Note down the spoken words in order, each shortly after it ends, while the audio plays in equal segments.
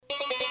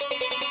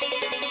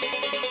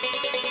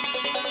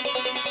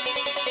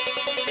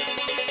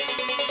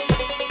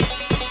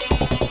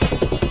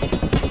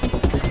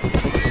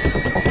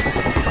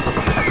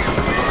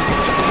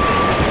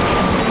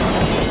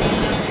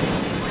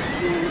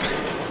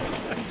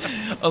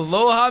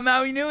Aloha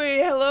Maui Nui.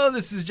 Hello,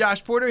 this is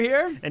Josh Porter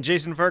here. And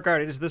Jason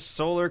Furkart. It is the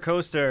Solar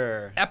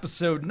Coaster.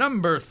 Episode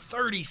number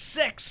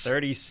 36.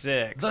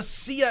 36. The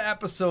SEIA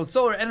episode,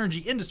 Solar Energy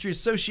Industry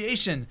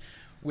Association,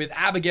 with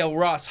Abigail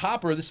Ross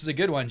Hopper. This is a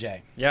good one,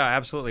 Jay. Yeah,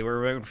 absolutely. We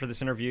were waiting for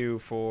this interview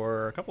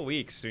for a couple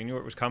weeks. We knew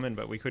it was coming,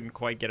 but we couldn't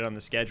quite get it on the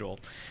schedule.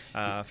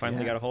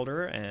 Finally got a hold of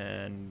her,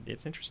 and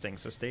it's interesting,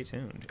 so stay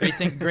tuned.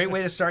 Great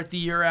way to start the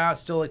year out.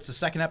 Still, it's the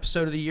second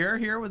episode of the year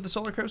here with the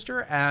Solar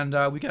Coaster, and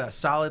we got a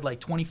solid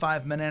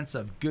 25 minutes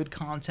of good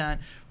content.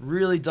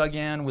 Really dug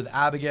in with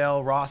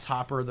Abigail Ross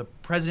Hopper, the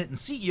president and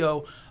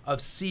CEO of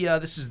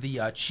SEIA. This is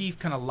the chief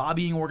kind of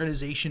lobbying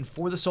organization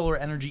for the solar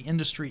energy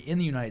industry in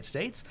the United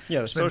States.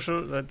 Yeah,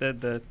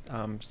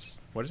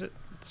 what is it?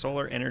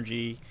 Solar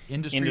Energy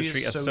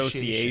Industry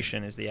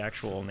Association is the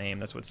actual name.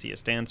 That's what SEIA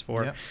stands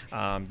for.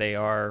 Yep. They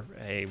are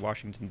a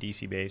Washington,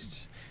 D.C.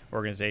 based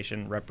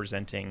organization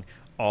representing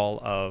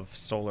all of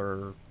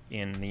solar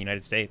in the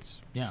United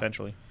States,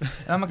 essentially. And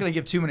I'm not going to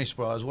give too many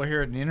spoilers. We'll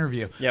hear it in the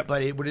interview. Yep.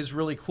 But what is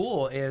really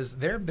cool is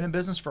they've been in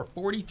business for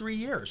 43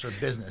 years, or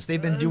business. They've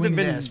been doing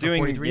this for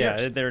 43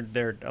 years. Yeah,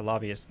 they're a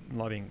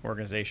lobbying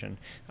organization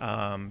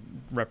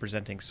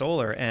representing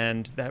solar.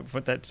 And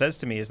what that says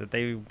to me is that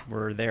they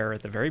were there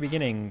at the very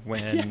beginning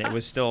when it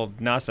was still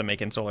NASA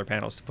making solar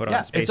panels to put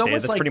on space station.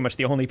 That's pretty much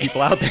the only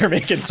people out there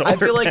making solar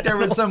panels. I feel like there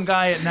was some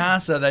guy at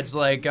NASA that's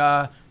like,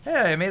 hey,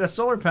 I made a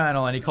solar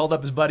panel, and he called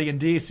up his buddy in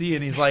D.C.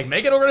 and he's like,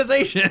 make an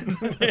organization.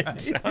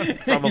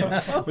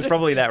 It was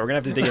probably that. We're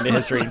going to have to dig into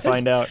history and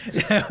find out.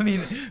 Yeah, I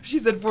mean, she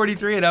said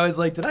 43, and I was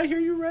like, did I hear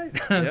you right?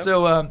 Yep.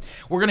 So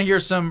we're going to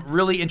hear some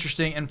really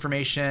interesting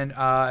information.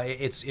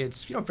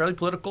 It's fairly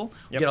political.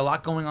 We get a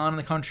lot going on in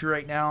the country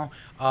right now.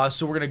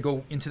 So we're going to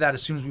go into that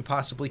as soon as we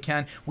possibly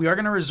can. We are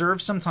going to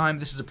reserve some time.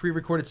 This is a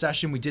pre-recorded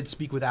session. We did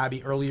speak with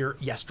Abbie earlier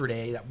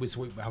yesterday. That was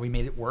how we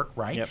made it work,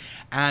 right? Yep.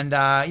 And,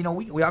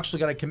 we actually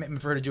got a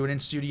commitment for her to do an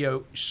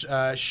in-studio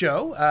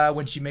show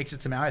when she makes it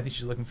to Maui. I think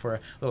she's looking for a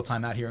little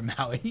time out here in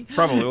Maui.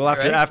 Probably. Well,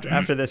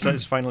 after this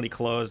is finally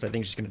closed, I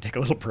think she's going to take a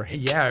little break.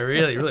 Yeah,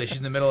 really. She's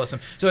in the middle of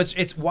some. So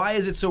it's why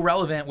is it so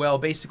relevant? Well,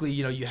 basically,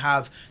 you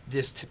have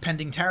this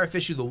pending tariff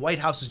issue. The White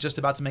House is just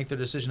about to make their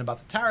decision about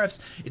the tariffs.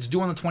 It's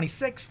due on the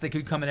 26th. They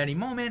could come at any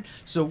moment.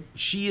 So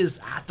she is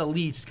at the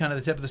lead. She's kind of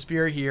the tip of the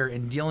spear here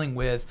in dealing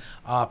with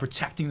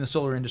protecting the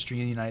solar industry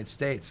in the United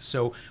States.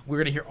 So we're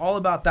going to hear all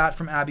about that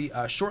from Abbie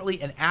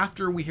shortly. And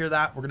after we hear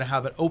that, we're going to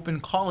have an open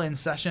call-in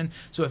session.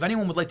 So if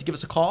anyone would like to give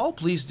us a call,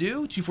 please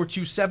do.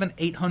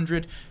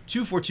 242-7800,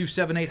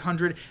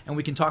 242-7800, and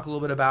we can talk a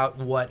little bit about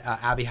what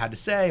Abbie had to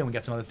say, and we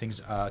got some other things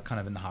kind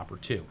of in the hopper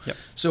too. Yep.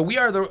 So we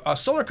are the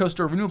Solar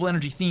Coaster renewable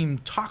energy themed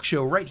talk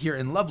show right here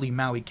in lovely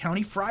Maui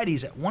County,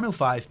 Fridays at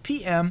 1:05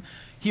 p.m.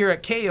 here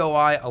at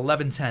KOI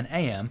 1110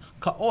 AM.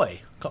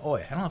 Ka'oi. I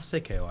don't have to say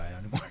KOI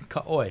anymore.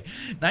 Ka'oi.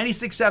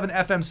 96.7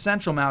 FM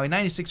Central Maui,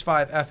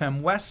 96.5 FM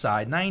West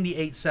Side,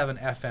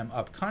 98.7 FM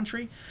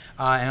Upcountry.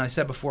 And I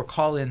said before,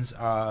 call-ins,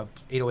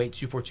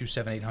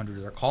 808-242-7800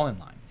 is our call-in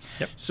line.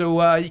 Yep.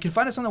 So you can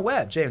find us on the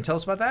web. Jay, tell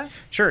us about that.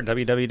 Sure,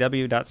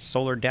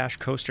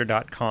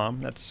 www.solar-coaster.com.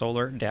 That's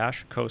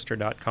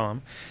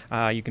solar-coaster.com.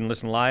 You can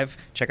listen live,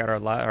 check out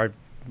our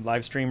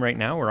live stream right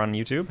now. We're on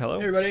YouTube. Hello.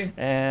 Hey, everybody.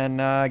 And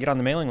get on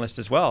the mailing list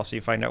as well, so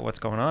you find out what's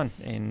going on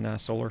in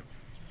solar.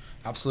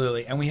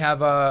 Absolutely. And we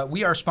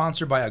are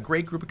sponsored by a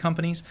great group of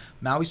companies: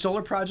 Maui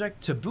Solar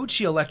Project,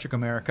 Tabuchi Electric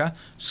America,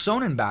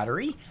 Sonnen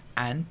Battery,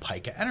 and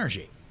Pika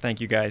Energy. Thank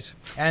you, guys.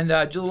 And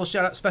a little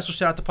special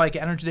shout out to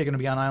Pika Energy. They're going to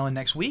be on island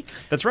next week.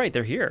 That's right.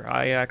 They're here.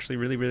 I actually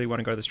really, really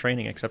want to go to this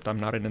training, except I'm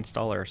not an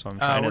installer, so I'm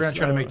trying we're going to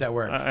try to make that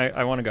work.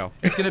 I want to go.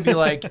 It's going to be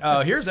like,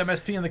 here's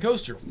MSP on the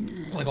coaster.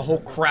 Like a whole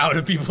crowd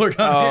of people are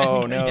coming in.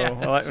 Oh, no. Yeah,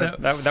 well,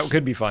 that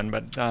could be fun,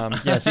 but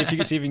see if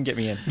you can get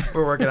me in.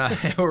 We're working on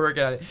it.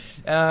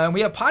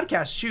 We have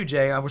podcasts too,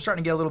 Jay. We're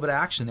starting to get a little bit of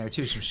action there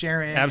too, some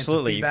sharing.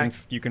 Absolutely. Some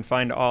you can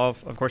find all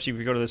of course, if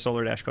you go to the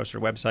Solar-Coaster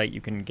website, you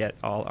can get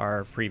all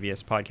our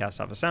previous podcasts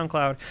off of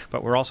SoundCloud,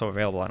 but we're also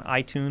available on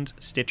iTunes,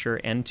 Stitcher,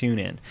 and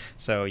TuneIn.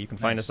 So you can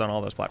find us on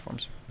all those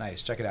platforms.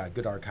 Nice. Check it out.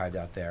 Good archive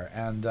out there.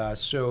 And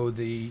so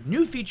the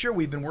new feature,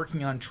 we've been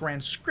working on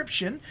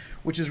transcription,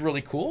 which is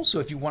really cool. So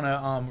if you want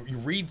to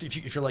read,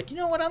 if you're like, you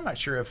know what, I'm not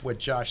sure if what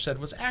Josh said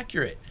was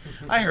accurate.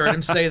 I heard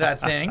him say that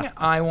thing.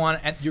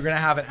 You're going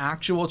to have an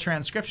actual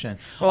transcription.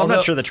 Well, I'm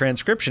not sure the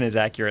transcription is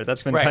accurate.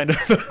 That's been kind of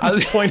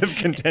the point of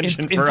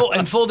contention for us.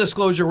 In full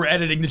disclosure, we're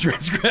editing the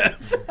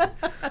transcripts.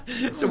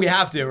 So we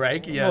have to,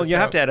 right? Yeah, well, you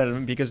have to edit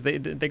them because they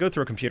go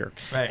through a computer.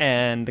 Right.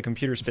 And the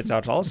computer spits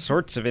out all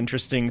sorts of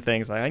interesting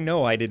things. I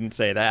know I didn't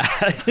say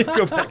that.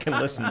 Go back and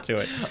listen to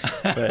it.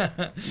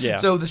 But, yeah.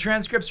 So the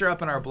transcripts are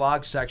up in our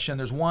blog section.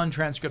 There's one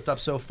transcript up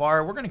so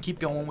far. We're going to keep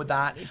going with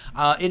that.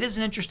 It is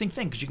an interesting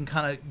thing because you can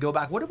kind of go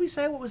back. What did we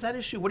say? What was that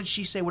issue? What did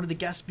she say? What did the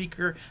guest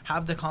speaker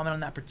have to comment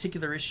on that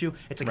particular issue?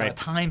 It's like a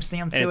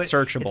timestamp to it. And it's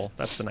searchable.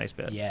 That's the nice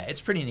bit. Yeah,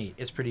 it's pretty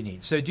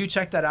neat. So do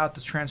check that out,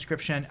 the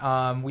transcription.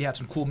 We have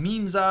some cool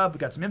memes up. We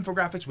got some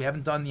infographics. We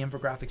haven't done the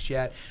infographics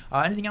yet.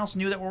 Anything else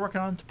new that we're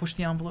working on to push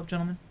the envelope,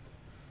 gentlemen?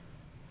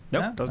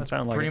 Nope, Yeah, doesn't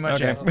sound like pretty it.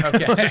 much Okay. it.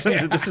 Okay.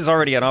 So this is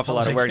already an awful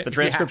lot of work. The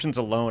transcriptions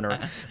alone are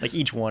like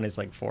each one is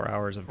like 4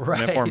 hours of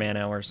 4 man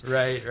hours.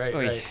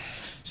 Right.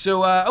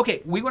 So,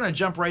 okay, we want to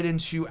jump right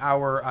into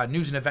our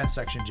news and events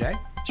section, Jay.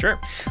 Sure.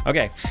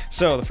 Okay.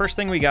 So the first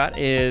thing we got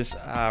is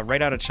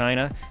right out of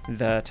China.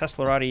 The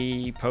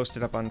Teslarati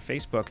posted up on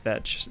Facebook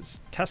that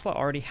Tesla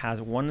already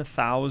has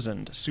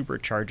 1,000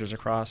 superchargers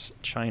across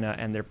China,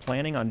 and they're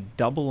planning on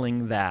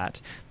doubling that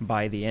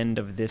by the end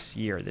of this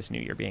year, this new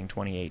year being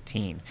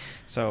 2018.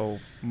 So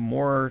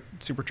more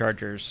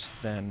superchargers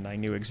than I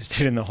knew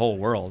existed in the whole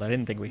world. I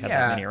didn't think we had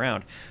that many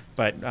around.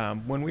 But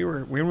when we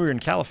were in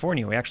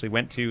California, we actually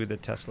went to the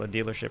Tesla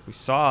dealership. We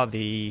saw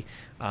the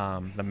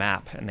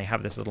map, and they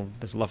have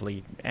this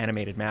lovely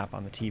animated map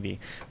on the TV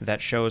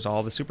that shows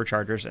all the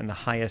superchargers and the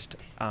highest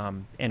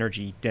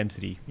energy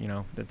density. You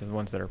know, the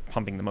ones that are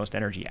pumping the most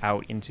energy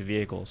out into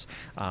vehicles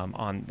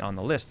on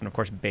the list. And of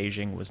course,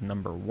 Beijing was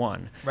number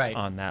 1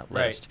 on that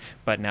list.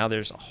 But now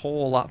there's a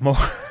whole lot more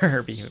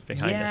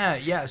behind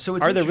us. Yeah. So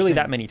it's are there really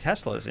that many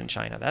Teslas in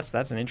China?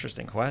 That's an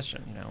interesting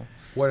question. You know.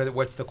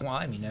 What's the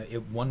quantity? I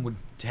mean, one would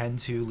tend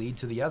to lead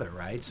to the other,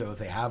 right? So if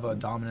they have a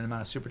dominant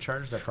amount of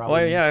superchargers, that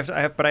probably. Well,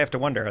 but I have to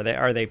wonder: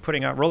 are they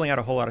rolling out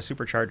a whole lot of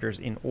superchargers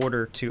in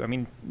order to? I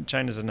mean,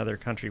 China's another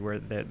country where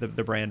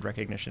the brand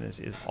recognition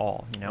is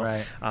all. You know,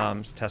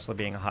 right. Tesla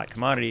being a hot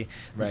commodity,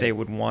 they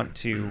would want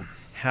to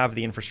have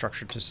the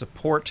infrastructure to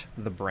support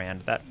the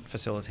brand that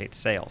facilitates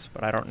sales,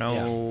 but I don't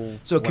know.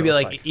 So it could be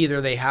like either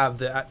they have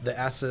the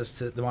S's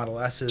to the Model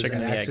S's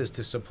and X's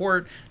to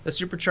support the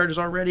superchargers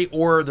already,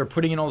 or they're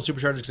putting in all the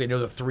superchargers because they know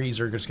the 3s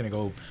are just going to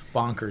go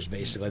bonkers.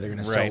 Basically, they're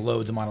going to sell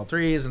loads of Model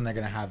 3s, and they're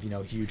going to have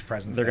huge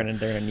presence. They're going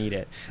to need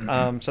it.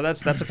 So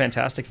that's a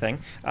fantastic thing.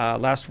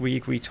 Last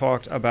week we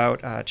talked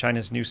about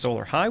China's new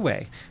solar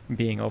highway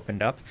being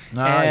opened up,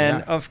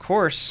 of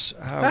course,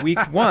 week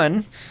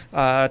 1,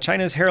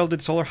 China's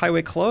heralded solar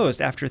highway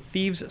closed after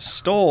thieves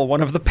stole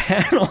one of the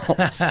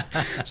panels.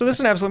 So this is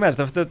an absolute mess.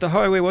 The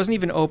highway wasn't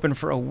even open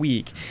for a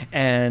week,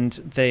 and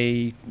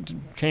they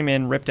came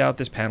in, ripped out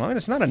this panel. And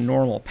it's not a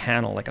normal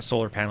panel like a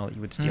solar panel that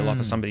you would steal off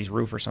of somebody's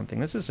roof or something.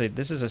 This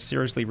is a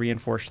seriously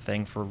reinforced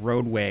thing for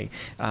roadway.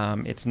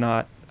 It's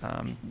not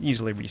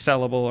easily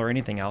resellable or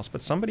anything else,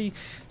 but somebody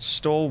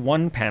stole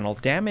one panel,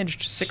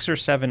 damaged 6 or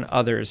 7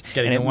 others,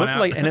 and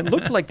it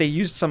looked like they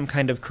used some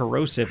kind of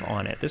corrosive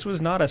on it. This was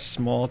not a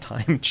small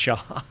time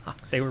job.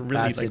 They were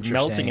really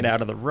melting it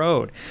out of the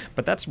road.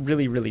 But that's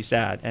really, really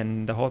sad,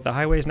 and the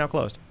highway is now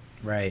closed.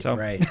 Right.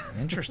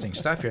 Interesting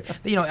stuff here.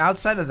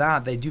 Outside of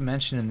that, they do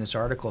mention in this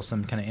article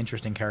some kind of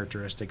interesting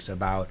characteristics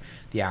about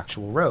the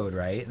actual road,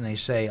 right? And they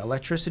say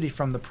electricity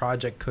from the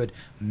project could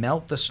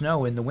melt the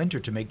snow in the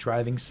winter to make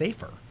driving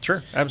safer.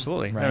 Sure,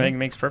 absolutely. Right? I mean, it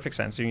makes perfect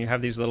sense. You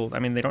have these little,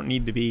 they don't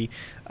need to be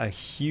a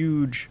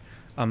huge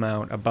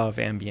amount above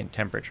ambient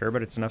temperature,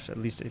 but it's enough, at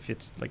least if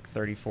it's like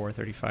 34,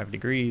 35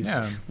 degrees,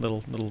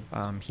 little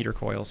heater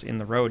coils in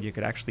the road, you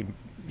could actually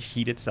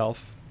heat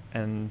itself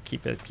and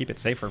keep it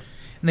safer.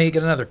 And they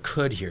get another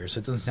could here, so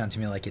it doesn't sound to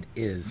me like it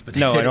is. But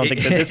no, I don't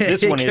think that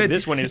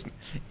this one is.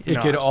 It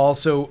could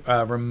also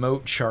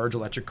remote charge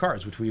electric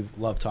cars, which we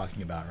love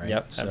talking about, right?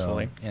 Yep,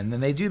 absolutely. And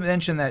then they do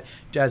mention that,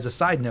 as a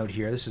side note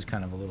here, this is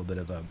kind of a little bit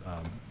of a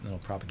little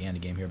propaganda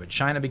game here, but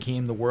China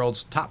became the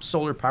world's top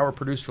solar power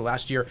producer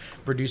last year,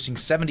 producing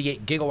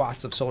 78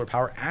 gigawatts of solar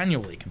power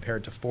annually,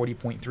 compared to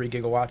 40.3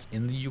 gigawatts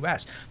in the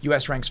U.S.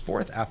 U.S. ranks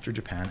 4th after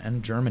Japan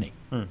and Germany.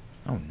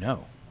 Oh,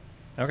 no.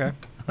 Okay.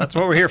 That's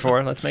what we're here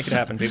for. Let's make it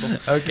happen, people.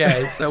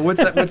 Okay, so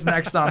what's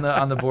next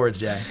on the boards,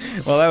 Jay?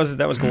 Well,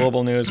 that was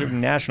global news,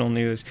 national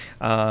news.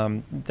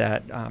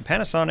 That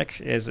Panasonic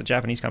is a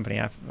Japanese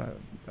company,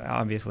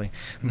 obviously,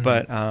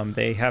 but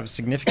they have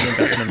significant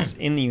investments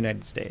in the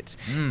United States,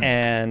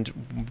 and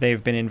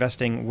they've been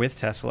investing with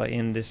Tesla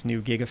in this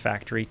new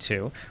Gigafactory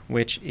 2,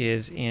 which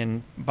is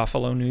in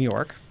Buffalo, New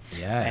York.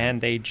 Yeah.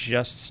 And they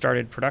just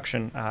started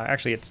production.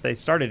 Actually, they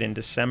started in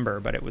December,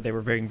 but they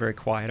were very, very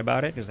quiet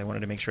about it because they wanted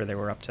to make sure they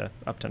were up to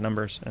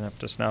numbers and up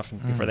to snuff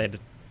before they had to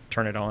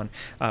turn it on.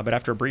 But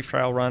after a brief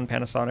trial run,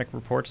 Panasonic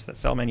reports that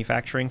cell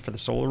manufacturing for the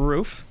solar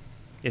roof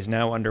is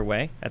now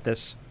underway at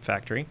this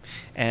factory,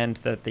 and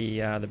that the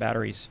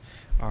batteries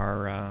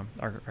are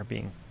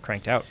being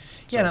cranked out.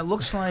 Yeah, and it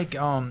looks like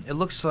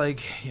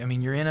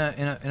you're in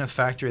a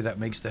factory that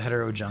makes the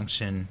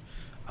heterojunction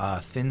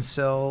thin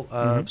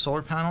cell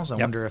solar panels. I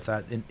wonder if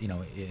that it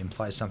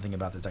implies something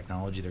about the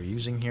technology they're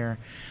using here.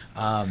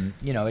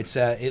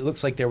 It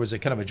looks like there was a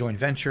kind of a joint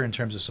venture in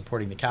terms of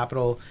supporting the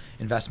capital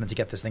investment to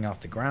get this thing off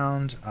the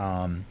ground.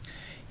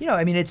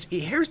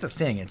 Here's the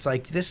thing. It's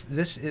like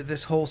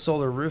this whole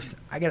solar roof.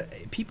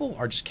 People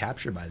are just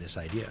captured by this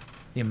idea.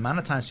 The amount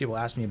of times people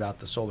ask me about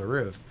the solar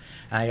roof,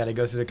 and I got to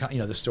go through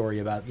the story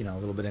about a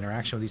little bit of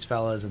interaction with these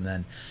fellas, and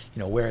then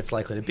where it's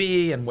likely to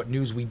be, and what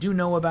news we do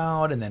know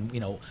about, and then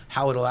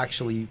how it'll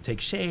actually take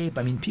shape.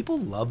 I mean, people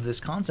love this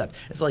concept.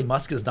 It's like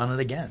Musk has done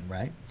it again,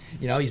 right?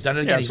 He's done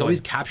it again. He's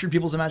always captured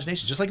people's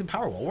imaginations, just like the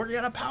Powerwall. We're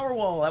gonna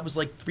Powerwall. That was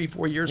like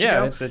 3-4 years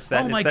ago. It's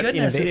that, oh my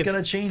goodness, it's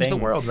gonna change the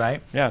world,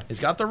 right? Yeah, it's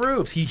got the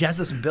roofs. he has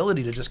this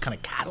ability to just kind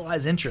of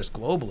catalyze interest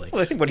globally.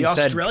 Well, I think what the he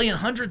said, Australian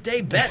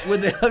 100-day bet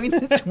with it. I mean,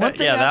 it's one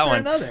thing after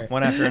another.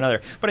 One after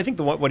another. But I think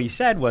what he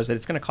said was that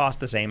it's going to cost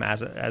the same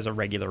as a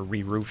regular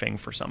re-roofing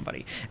for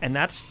somebody, and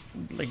that's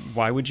like,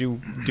 why would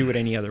you do it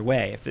any other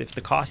way? If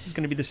the cost is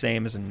going to be the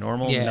same as a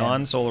normal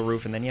non-solar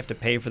roof, and then you have to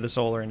pay for the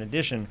solar in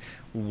addition,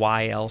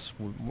 why else?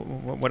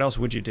 What else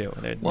would you do?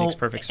 It makes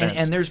perfect sense.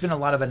 And there's been a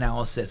lot of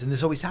analysis, and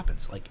this always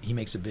happens. Like, he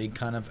makes a big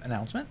kind of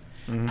announcement,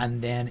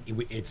 and then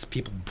it's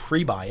people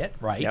pre-buy it,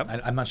 right?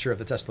 Yep. I'm not sure if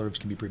the Tesla roofs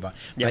can be pre-bought,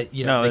 yep. but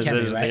they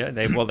can be, right?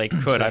 They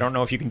could. I don't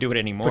know if you can do it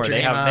anymore.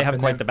 They have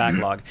quite the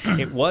backlog.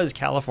 It was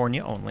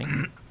California only.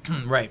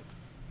 Right.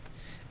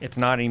 It's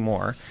not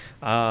anymore,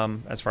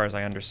 as far as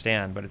I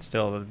understand, but it's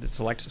still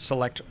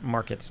select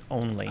markets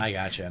only. I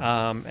gotcha.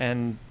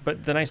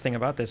 But the nice thing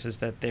about this is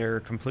that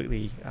they're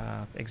completely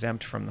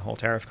exempt from the whole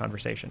tariff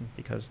conversation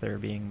because they're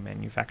being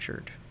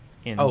manufactured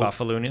in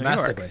Buffalo, New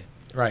York.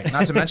 Right.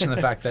 Not to mention the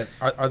fact that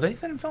are they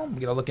thin film? We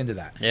got to look into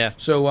that. Yeah.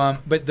 So,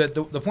 but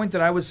the point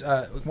that I was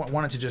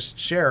wanted to just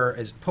share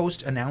is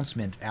post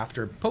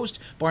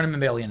Barnum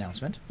and Bailey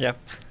announcement. Yep.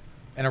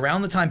 And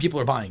around the time people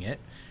are buying it,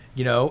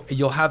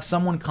 you'll have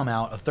someone come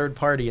out, a third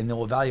party, and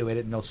they'll evaluate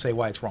it and they'll say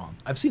why it's wrong.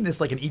 I've seen this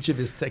like in each of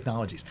his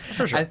technologies.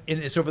 For sure.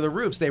 And so for the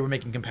roofs, they were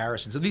making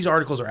comparisons. So these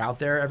articles are out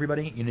there,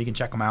 everybody. You can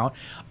check them out.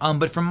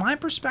 But from my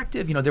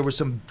perspective, there were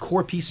some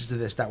core pieces to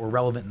this that were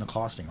relevant in the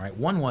costing, right?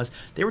 One was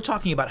they were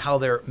talking about how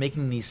they're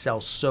making these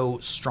cells so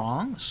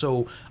strong,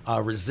 so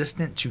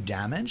resistant to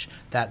damage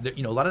that,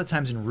 a lot of the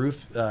times in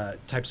roof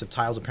types of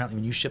tiles, apparently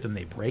when you ship them,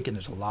 they break and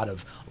there's a lot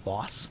of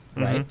loss,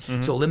 right?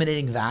 Mm-hmm. So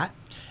eliminating that.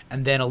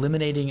 And then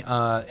eliminating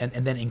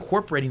and then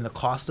incorporating the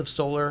cost of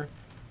solar,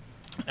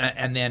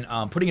 and then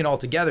putting it all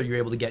together, you're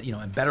able to get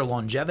a better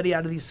longevity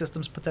out of these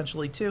systems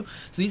potentially too.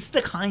 So this is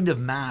the kind of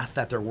math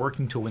that they're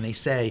working to when they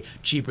say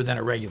cheaper than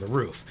a regular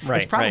roof.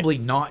 Right, it's probably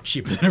not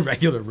cheaper than a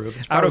regular roof.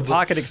 It's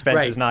out-of-pocket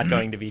expense is not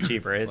going to be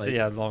cheaper. It's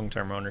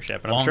long-term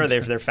ownership, and I'm sure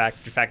they're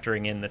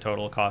factoring in the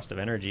total cost of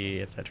energy,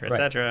 et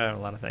cetera, a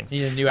lot of things.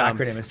 You need a new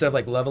acronym instead of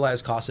like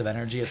levelized cost of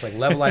energy. It's like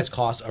levelized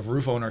cost of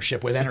roof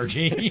ownership with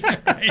energy.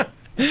 Right?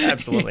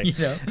 Absolutely,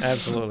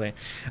 absolutely.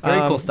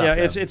 Very cool stuff.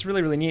 Yeah, it's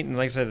really, really neat, and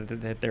like I said,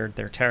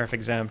 they're tariff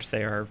exempt.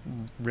 They are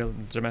real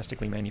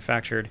domestically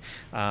manufactured.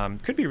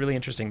 Could be really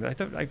interesting.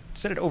 I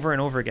said it over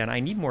and over again. I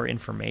need more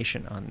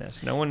information on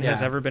this. No one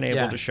has ever been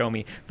able to show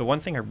me. The one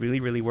thing I really,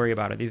 really worry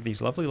about are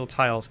these lovely little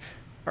tiles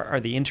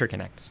are the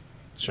interconnects.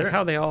 Sure. Like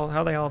how they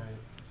all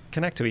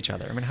connect to each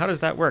other. I mean, how does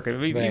that work?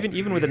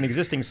 Even with an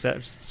existing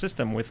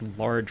system with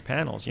large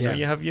panels, you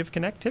have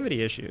connectivity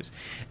issues,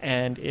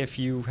 and if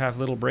you have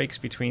little breaks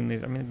between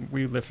these, I mean,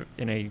 we live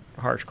in a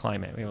harsh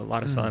climate. We have a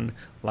lot of sun,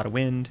 a lot of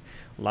wind,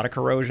 a lot of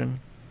corrosion,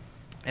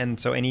 and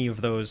so any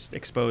of those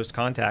exposed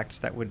contacts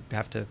that would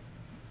have to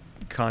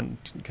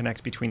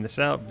connect between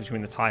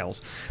the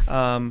tiles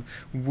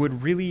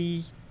would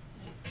really,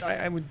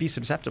 I would be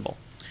susceptible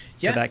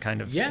to that kind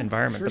of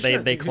environment,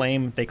 but they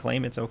claim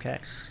it's okay.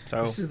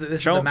 So this is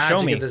the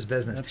magic of this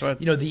business. That's what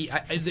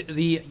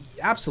the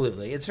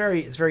absolutely. It's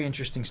very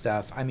interesting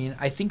stuff. I mean,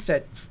 I think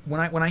that when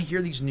I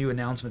hear these new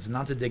announcements,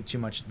 not to dig too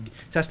much,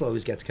 Tesla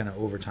always gets kind of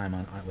overtime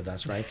on with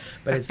us, right?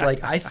 But it's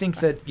like I think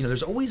that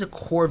there's always a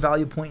core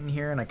value point in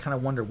here, and I kind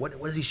of wonder what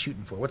is he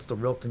shooting for? What's the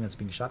real thing that's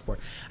being shot for?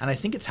 And I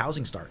think it's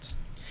housing starts.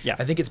 Yeah,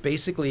 I think it's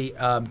basically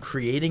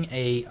creating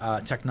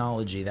a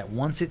technology that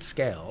once it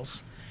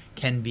scales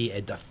can be a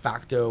de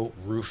facto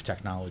roof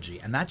technology,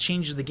 and that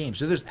changes the game.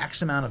 So there's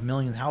X amount of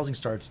million housing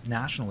starts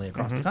nationally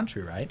across the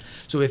country, right?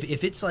 So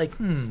if it's like,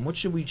 what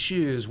should we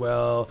choose?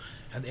 Well,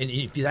 and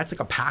if that's like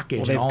a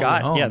package.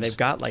 Well, they've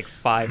got like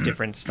 5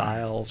 different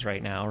styles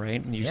right now,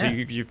 right? And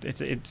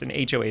it's an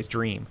HOA's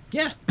dream.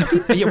 Yeah,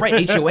 yeah,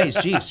 right.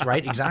 HOAs, geez,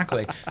 right?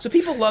 Exactly. So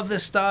people love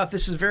this stuff.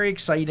 This is very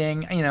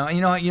exciting. You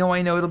know why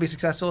I know it'll be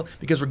successful,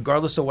 because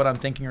regardless of what I'm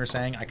thinking or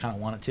saying, I kind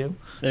of want it to.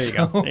 There you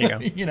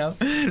go.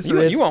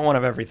 So you want one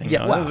of everything.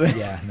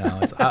 Yeah,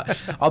 no.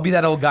 I'll be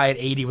that old guy at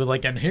 80 with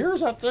like, and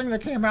here's that thing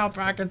that came out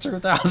back in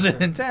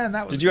 2010.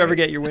 That was. Did you ever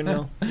get your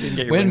windmill? You didn't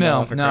get your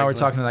windmill? No, we're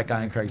talking to that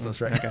guy on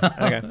Craigslist right now.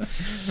 Okay.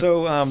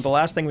 So the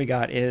last thing we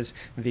got is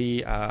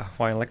the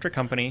Hawaiian Electric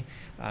Company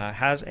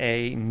has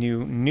a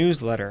new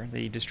newsletter,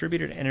 the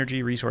Distributed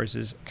Energy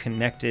Resources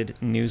Connected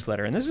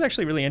newsletter. And this is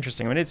actually really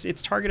interesting. I mean,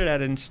 it's targeted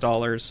at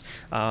installers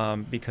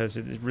because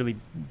it really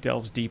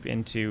delves deep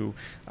into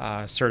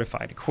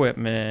certified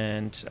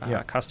equipment,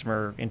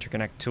 customer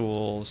interconnect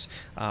tools.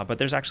 But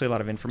there's actually a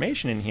lot of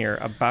information in here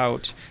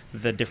about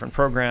the different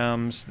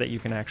programs that you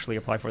can actually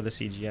apply for, the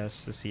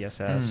CGS, the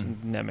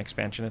CSS, NEM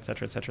expansion, et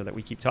cetera, that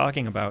we keep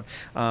talking about.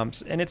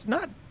 And it's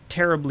not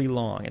terribly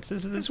long. This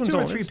one's 2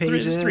 or 3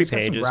 pages. 3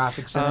 pages. Got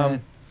some graphics in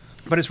it.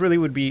 But it really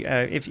would be,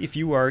 if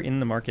you are in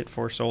the market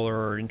for solar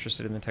or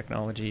interested in the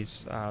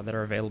technologies that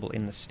are available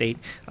in the state,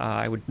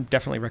 I would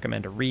definitely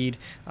recommend a read.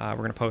 We're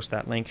going to post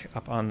that link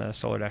up on the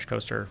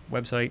Solar-Coaster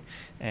website,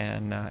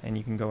 and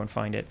you can go and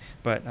find it.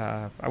 But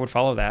I would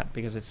follow that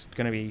because it's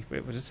going to be,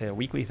 would it say a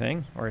weekly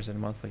thing or is it a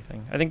monthly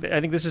thing? I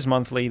think this is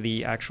monthly.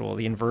 The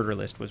inverter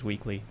list was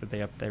weekly,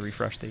 that they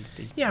refreshed the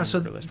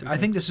inverter list. I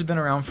think this has been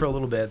around for a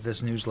little bit,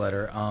 this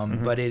newsletter,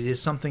 but it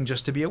is something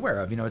just to be aware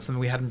of. It's something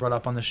we hadn't brought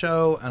up on the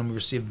show, and we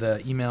received the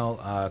email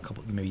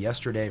maybe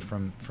yesterday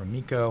from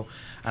Miko,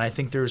 and I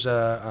think there's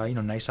a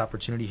nice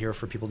opportunity here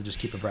for people to just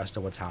keep abreast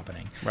of what's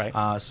happening. Right.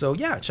 So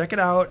yeah, check it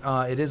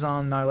out. It is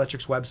on Maui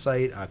Electric's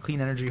website. Clean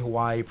Energy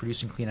Hawaii,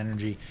 producing clean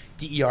energy.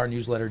 DER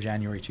newsletter,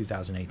 January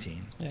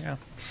 2018. Yeah.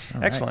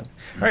 Excellent.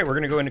 All right, we're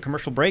going to go into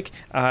commercial break,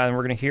 and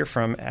we're going to hear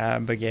from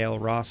Abigail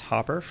Ross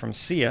Hopper from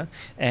SEIA.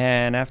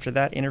 And after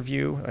that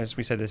interview, as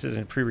we said, this is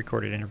a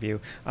pre-recorded interview,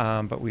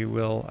 but we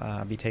will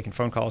be taking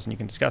phone calls, and you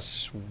can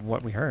discuss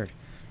what we heard.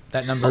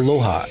 That number.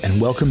 Aloha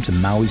and welcome to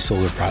Maui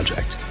Solar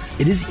Project.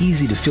 It is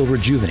easy to feel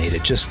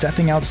rejuvenated just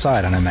stepping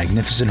outside on a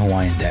magnificent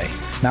Hawaiian day.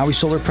 Maui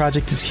Solar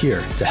Project is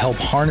here to help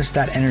harness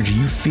that energy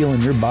you feel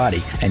in your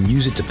body and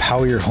use it to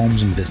power your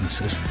homes and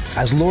businesses.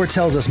 As lore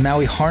tells us,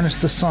 Maui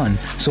harnessed the sun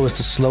so as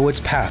to slow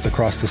its path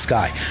across the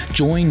sky.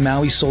 Join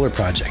Maui Solar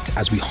Project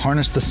as we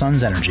harness the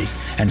sun's energy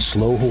and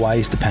slow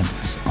Hawaii's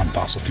dependence on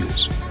fossil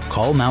fuels.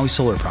 Call Maui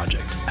Solar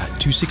Project at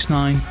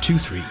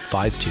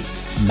 269-2352.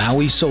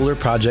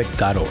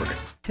 MauiSolarProject.org.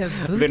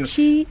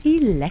 Tabuchi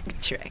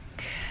Electric,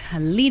 a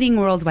leading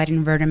worldwide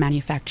inverter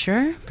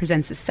manufacturer,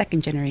 presents the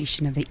second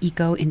generation of the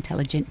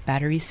Eco-Intelligent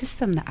Battery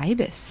System, the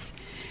IBIS.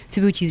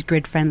 Tabuchi's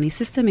grid-friendly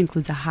system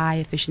includes a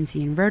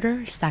high-efficiency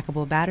inverter,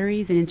 stackable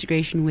batteries, and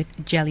integration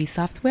with Jelly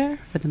software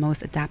for the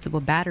most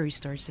adaptable battery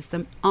storage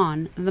system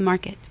on the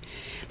market.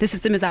 The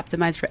system is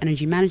optimized for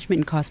energy management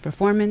and cost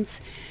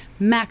performance.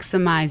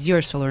 Maximize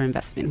your solar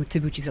investment with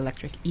Tabuchi's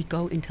electric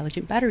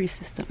Eco-Intelligent Battery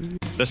System.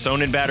 The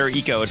Sonnen Battery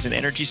Eco is an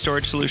energy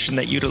storage solution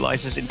that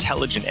utilizes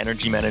intelligent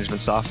energy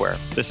management software.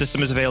 The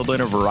system is available in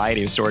a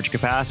variety of storage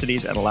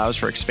capacities and allows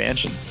for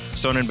expansion.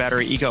 Sonnen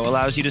Battery Eco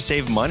allows you to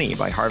save money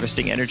by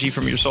harvesting energy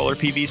from your solar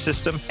PV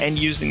system and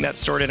using that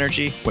stored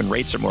energy when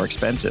rates are more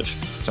expensive.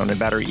 Sonnen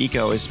Battery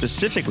Eco is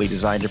specifically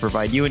designed to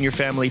provide you and your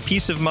family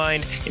peace of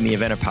mind in the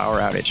event of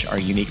power outage. Our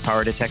unique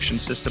power detection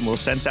system will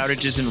sense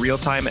outages in real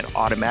time and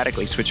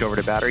automatically switch over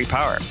to battery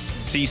power.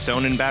 See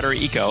Sonnen Battery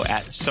Eco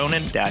at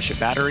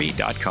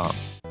sonnen-battery.com.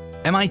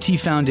 MIT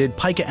founded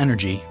Pika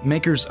Energy,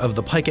 makers of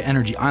the Pika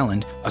Energy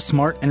Island, a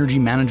smart energy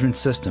management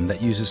system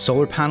that uses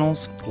solar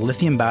panels,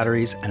 lithium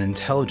batteries, and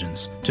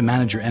intelligence to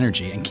manage your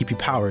energy and keep you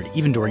powered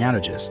even during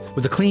outages.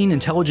 With a clean,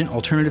 intelligent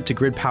alternative to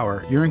grid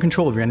power, you're in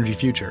control of your energy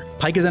future.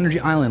 Pika's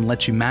Energy Island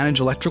lets you manage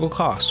electrical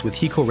costs with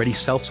HECO-ready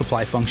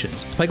self-supply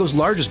functions. Pika's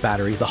largest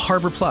battery, the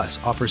Harbor Plus,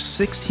 offers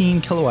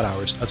 16 kilowatt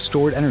hours of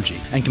stored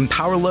energy and can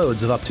power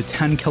loads of up to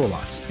 10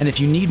 kilowatts. And if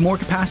you need more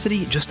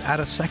capacity, just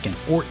add a second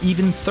or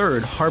even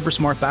third Harbor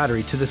Smart battery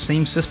to the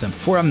same system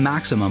for a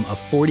maximum of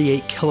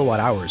 48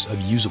 kilowatt hours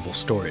of usable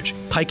storage.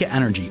 Pika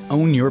Energy,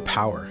 own your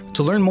power.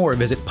 To learn more,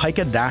 visit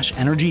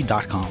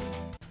pika-energy.com.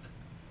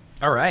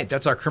 All right,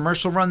 that's our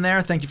commercial run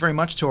there. Thank you very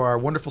much to our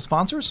wonderful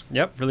sponsors.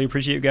 Yep, really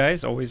appreciate you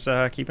guys always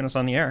keeping us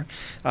on the air.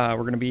 We're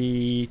going to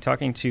be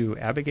talking to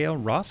Abigail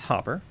Ross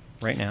Hopper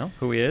right now,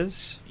 who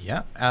is...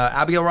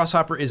 Abigail Ross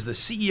Hopper is the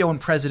CEO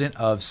and president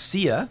of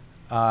SEIA.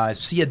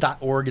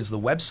 SEIA.org is the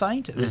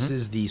website. This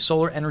is the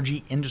Solar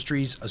Energy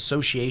Industries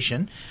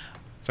Association.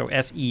 So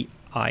SEIA.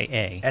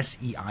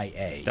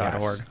 SEIA.org.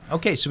 Yes.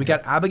 Okay, so we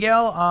got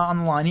Abigail on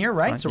the line here,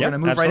 right? So we're going to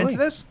move right into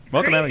this.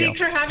 Welcome, Abigail. Thanks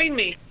for having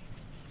me.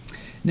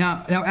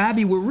 Now,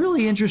 Abbie, we're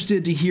really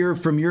interested to hear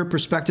from your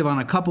perspective on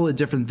a couple of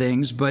different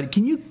things, but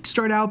can you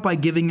start out by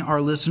giving our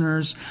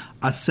listeners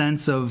a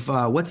sense of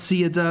what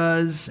SEIA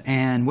does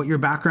and what your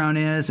background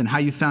is and how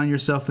you found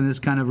yourself in this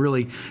kind of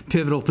really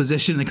pivotal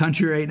position in the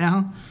country right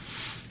now?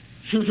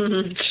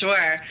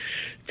 Sure.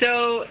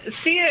 So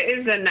SEIA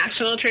is a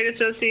national trade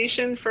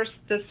association for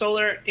the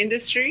solar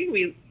industry.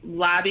 We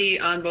lobby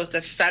on both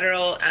the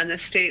federal and the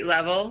state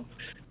level.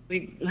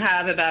 We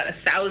have about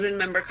 1,000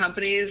 member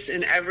companies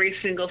in every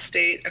single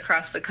state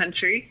across the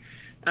country.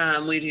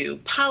 We do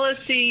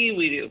policy,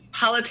 we do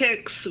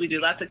politics, we do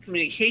lots of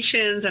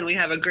communications, and we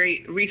have a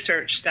great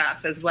research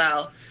staff as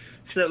well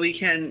so that we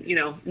can,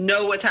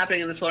 know what's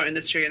happening in the solar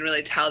industry and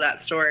really tell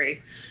that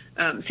story.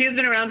 SEIA's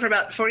been around for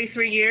about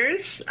 43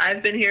 years.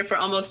 I've been here for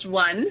almost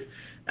one.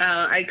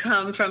 I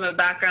come from a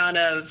background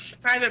of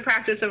private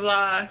practice of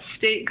law,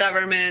 state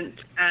government,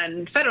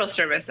 and federal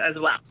service as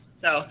well.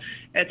 So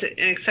it's an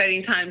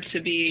exciting time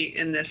to be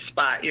in this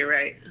spot. You're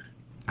right.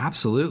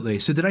 Absolutely.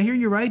 So did I hear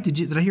you right?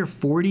 Did I hear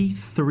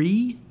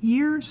 43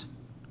 years?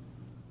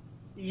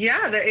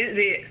 Yeah,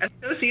 the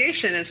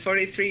association is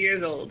 43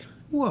 years old.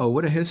 Whoa,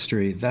 what a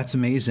history. That's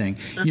amazing.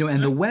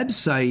 And the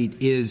website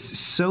is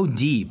so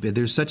deep.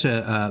 There's such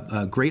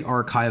a great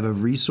archive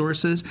of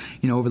resources.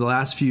 Over the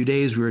last few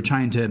days, we were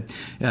trying to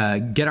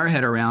get our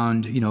head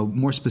around,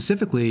 more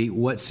specifically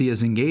what SEIA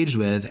is engaged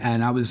with.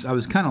 And I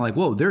was kind of like,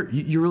 whoa,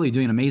 you're really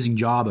doing an amazing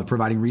job of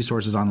providing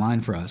resources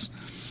online for us.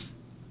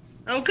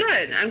 Oh,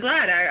 good. I'm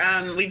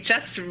glad. We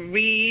just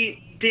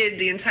redid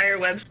the entire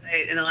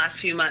website in the last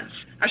few months.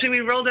 Actually,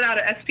 we rolled it out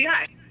at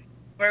SPI,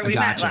 where we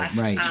met last.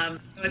 Right.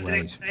 So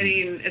it's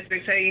an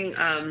exciting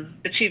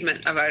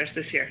achievement of ours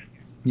this year.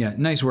 Yeah,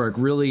 nice work.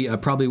 Really,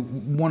 probably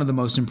one of the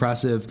most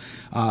impressive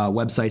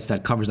websites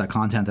that covers that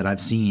content that I've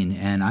seen.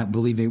 And I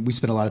believe we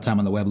spent a lot of time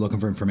on the web looking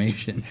for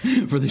information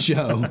for the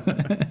show.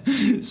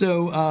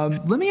 So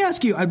let me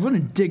ask you, I want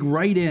to dig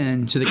right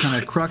into the kind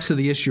of crux of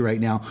the issue right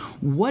now.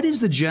 What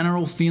is the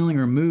general feeling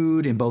or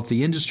mood in both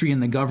the industry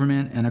and the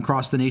government and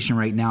across the nation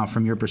right now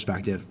from your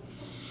perspective?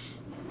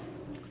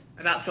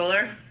 About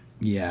solar?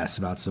 Yes,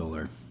 about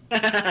solar.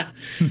 I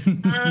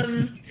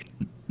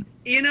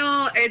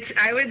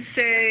would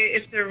say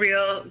it's a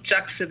real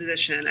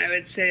juxtaposition. I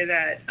would say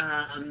that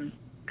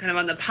kind of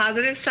on the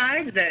positive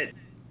side,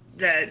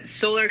 that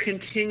solar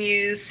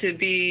continues to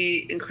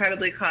be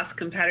incredibly cost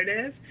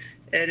competitive.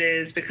 It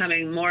is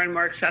becoming more and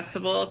more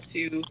accessible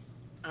to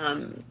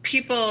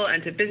people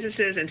and to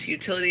businesses and to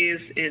utilities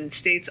in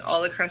states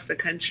all across the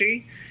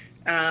country.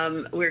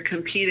 We're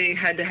competing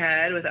head to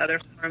head with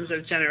other forms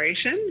of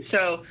generation.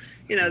 So,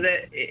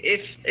 that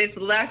if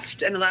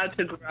left and allowed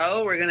to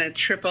grow, we're going to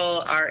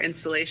triple our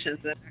installations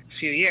in the next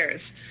few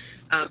years.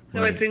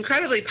 So It's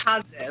incredibly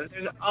positive.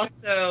 There's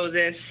also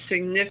this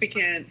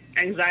significant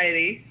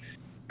anxiety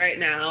right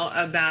now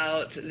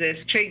about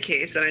this trade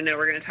case that I know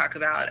we're going to talk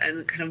about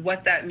and kind of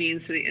what that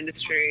means to the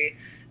industry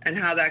and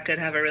how that could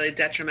have a really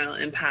detrimental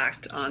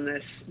impact on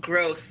this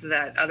growth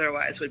that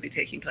otherwise would be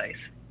taking place.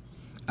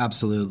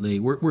 Absolutely.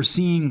 We're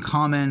seeing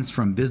comments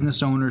from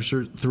business owners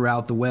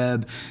throughout the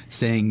web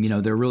saying,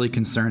 they're really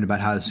concerned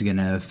about how this is going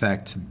to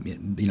affect,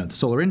 the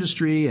solar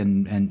industry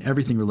and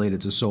everything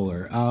related to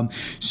solar.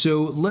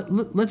 So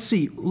let's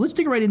see. Let's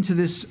dig right into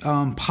this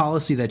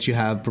policy that you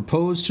have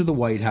proposed to the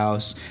White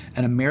House,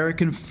 an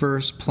American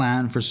First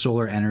Plan for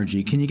Solar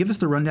Energy. Can you give us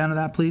the rundown of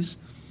that, please?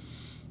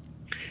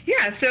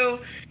 Yeah. So,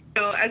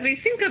 as we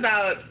think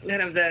about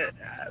kind of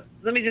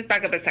let me just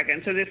back up a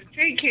second. So this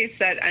trade case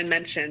that I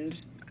mentioned,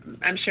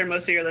 I'm sure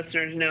most of your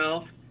listeners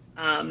know,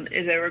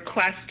 is a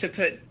request to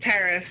put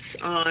tariffs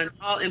on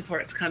all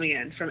imports coming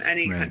in from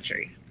any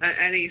country,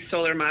 any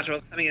solar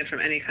modules coming in from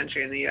any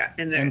country in the U.S.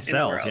 And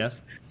cells,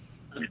 yes.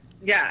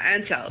 Yeah,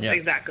 and cells,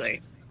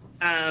 exactly.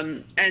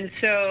 And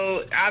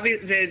so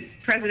the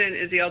president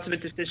is the ultimate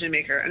decision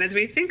maker. And as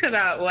we think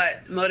about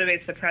what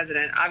motivates the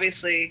president,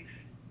 obviously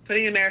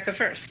putting America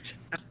first.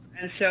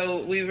 And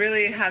so we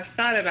really have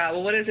thought about,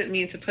 well, what does it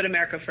mean to put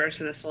America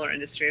first in the solar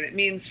industry? And it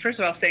means, first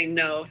of all, saying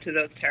no to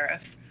those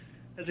tariffs,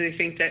 because we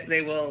think that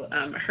they will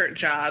hurt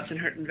jobs and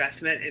hurt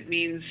investment. It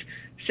means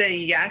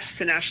saying yes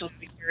to national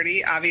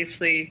security,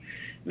 obviously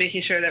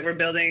making sure that we're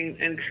building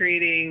and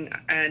creating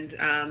and,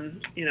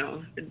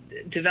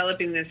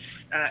 developing this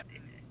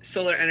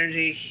solar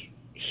energy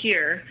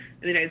here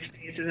in the United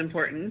States is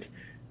important.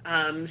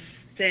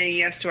 Saying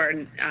yes to our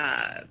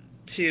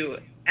to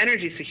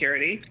energy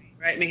security,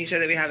 right? Making sure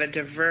that we have a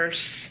diverse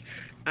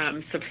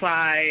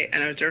supply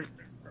and a diverse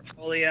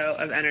portfolio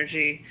of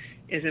energy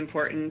is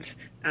important.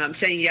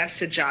 Saying yes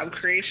to job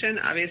creation.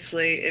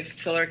 Obviously, if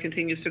solar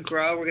continues to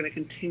grow, we're going to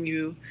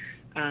continue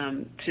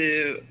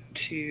to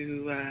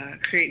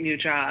create new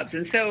jobs.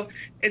 And so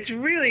it's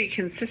really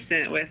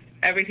consistent with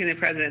everything the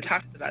president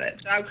talks about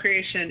it. Job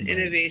creation,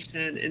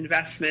 innovation,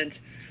 investment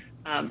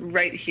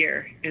right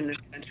here in this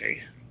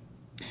country.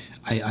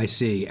 I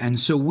see. And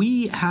so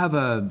we have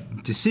a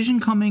decision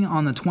coming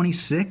on the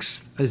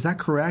 26th. Is that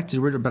correct?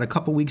 We're about a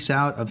couple weeks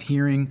out of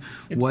hearing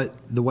what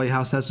the White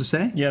House has to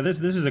say? Yeah,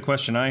 this is a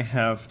question I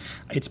have.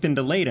 It's been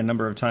delayed a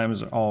number of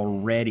times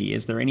already.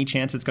 Is there any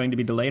chance it's going to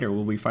be delayed, or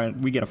will we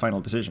get a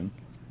final decision?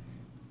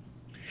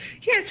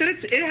 Yeah, so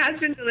it has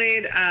been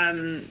delayed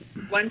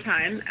one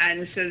time.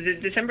 And so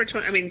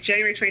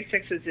January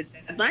 26th is the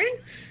deadline.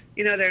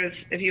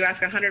 If you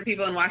ask 100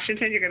 people in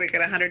Washington, you're going to get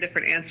 100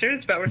 different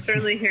answers. But we're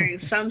certainly hearing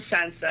some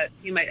sense that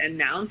he might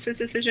announce his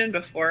decision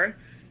before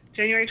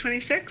January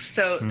 26th.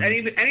 So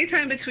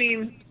anytime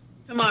between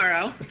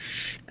tomorrow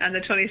and the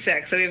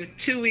 26th. So we have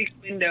a 2-week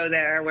window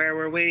there where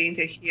we're waiting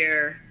to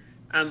hear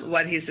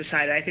what he's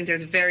decided. I think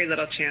there's very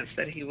little chance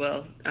that he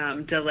will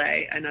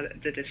delay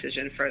the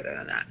decision further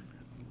than that.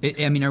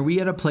 Are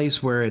we at a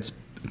place where it's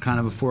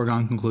kind of a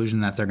foregone conclusion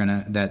that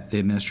that the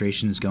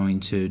administration is going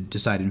to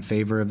decide in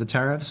favor of the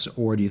tariffs,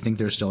 or do you think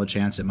there's still a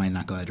chance it might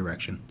not go that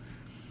direction?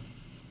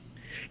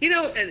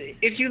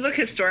 If you look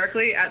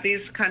historically at these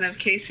kind of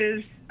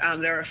cases,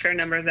 there were a fair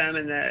number of them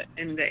in the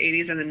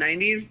 80s and the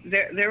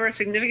 90s. There were a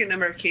significant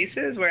number of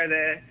cases where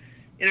the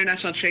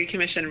International Trade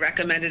Commission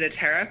recommended a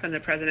tariff and the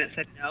president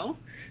said no.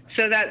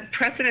 So that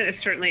precedent is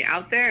certainly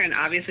out there, and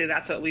obviously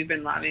that's what we've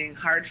been lobbying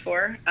hard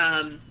for.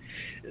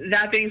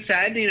 That being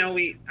said,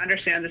 we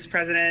understand this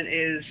president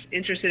is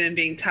interested in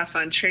being tough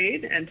on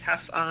trade and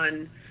tough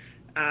on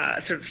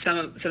sort of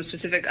some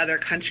specific other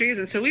countries.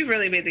 And so we've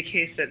really made the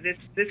case that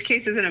this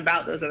case isn't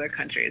about those other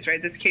countries,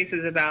 right? This case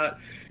is about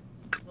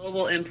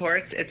global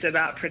imports. It's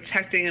about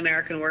protecting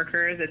American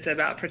workers. It's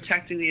about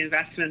protecting the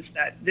investments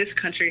that this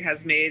country has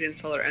made in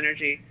solar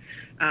energy.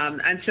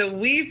 And so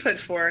we put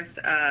forth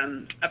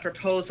a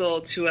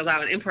proposal to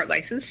allow an import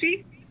license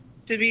fee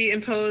to be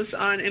imposed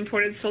on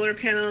imported solar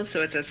panels.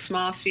 So it's a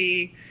small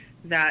fee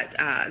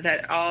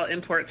that all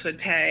imports would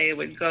pay. It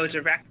would go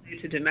directly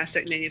to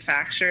domestic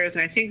manufacturers.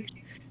 And I think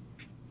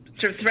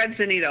sort of threads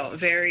the needle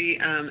very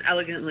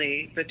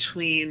elegantly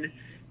between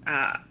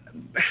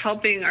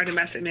helping our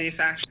domestic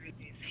manufacturing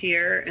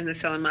here in the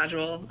cell and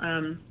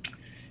module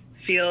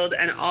field,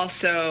 and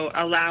also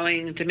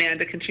allowing demand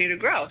to continue to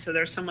grow, so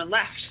there's someone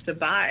left to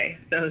buy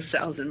those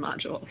cells and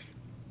modules.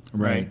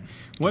 Right.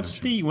 What's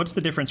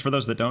the difference for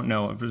those that don't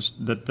know?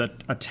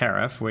 A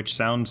tariff, which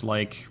sounds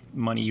like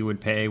money you would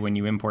pay when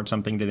you import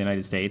something to the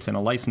United States, and a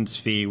license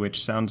fee,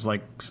 which sounds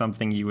like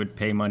something you would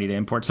pay money to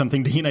import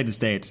something to the United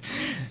States.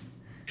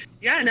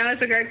 Yeah, no,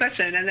 it's a great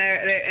question,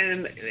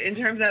 and in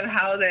terms of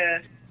how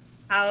the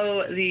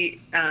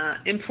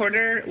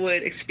importer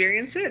would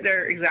experience it,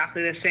 they're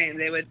exactly the same.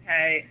 They would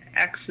pay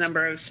X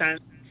number of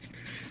cents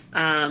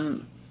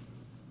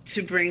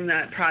to bring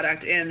that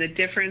product in. The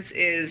difference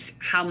is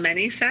how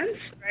many cents,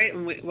 right?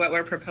 And what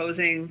we're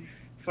proposing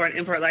for an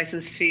import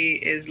license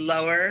fee is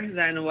lower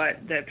than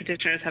what the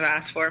petitioners have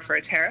asked for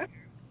a tariff.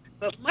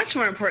 But much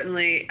more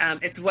importantly,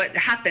 it's what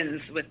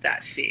happens with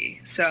that fee.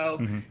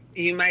 So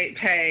you might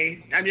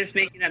pay, I'm just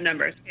making up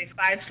numbers, pay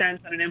 5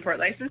 cents on an import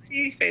license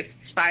fee, pay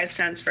 5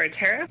 cents for a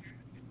tariff.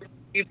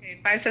 You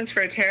pay 5 cents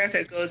for a tariff,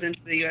 it goes into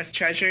the U.S.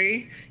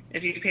 Treasury.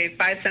 If you pay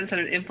 5 cents on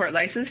an import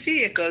license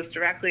fee, it goes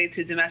directly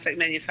to domestic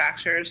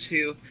manufacturers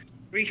who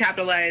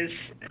recapitalize,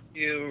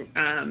 to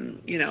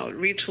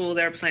retool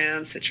their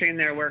plants, to train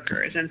their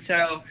workers. And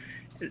so,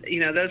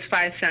 those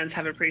 5 cents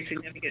have a pretty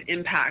significant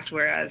impact,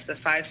 whereas the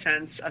 5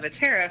 cents of a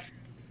tariff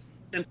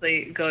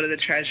simply go to the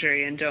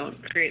Treasury and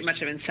don't create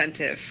much of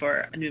incentive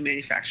for a new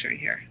manufacturing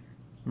here.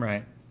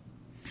 Right.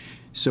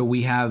 So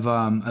we have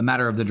a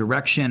matter of the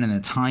direction and the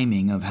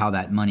timing of how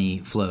that money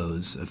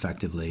flows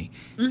effectively.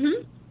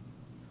 Mm-hmm.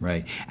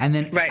 Right. And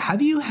then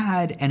have you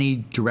had any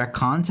direct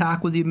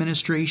contact with the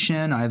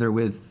administration, either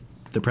with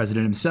the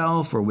president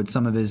himself or with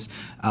some of his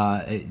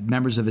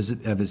members of his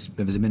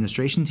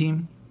administration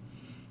team?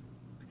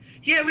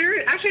 Yeah, we were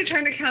actually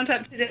trying to count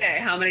up today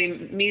how many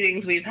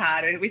meetings we've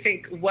had. We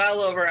think well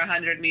over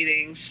 100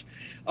 meetings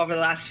over the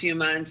last few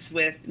months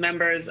with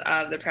members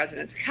of the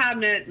president's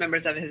cabinet,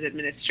 members of his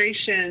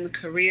administration,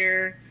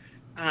 career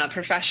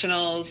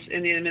professionals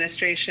in the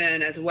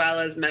administration, as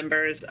well as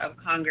members of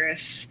Congress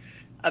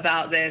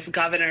about this,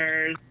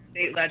 governors,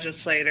 state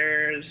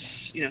legislators,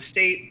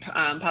 state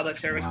public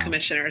service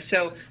commissioners.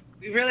 So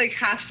we really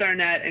cast our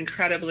net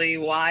incredibly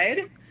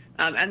wide.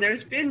 And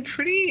there's been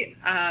pretty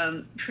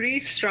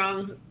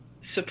strong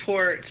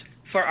support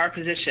for our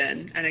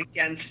position and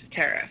against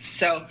tariffs.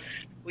 So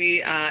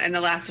we, in the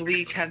last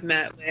week, have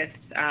met with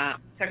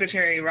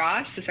Secretary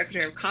Ross, the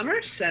Secretary of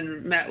Commerce,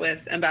 and met with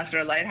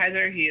Ambassador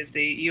Lighthizer. He is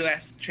the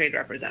U.S. Trade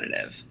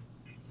Representative.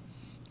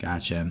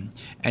 Gotcha.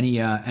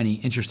 Any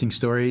interesting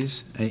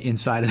stories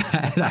inside of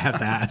that? I have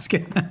to ask.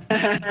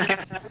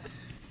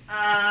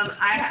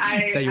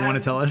 I that you want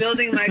to tell us?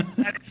 Building my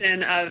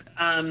collection of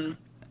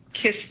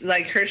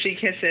Hershey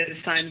Kisses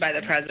signed by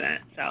the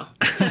president. So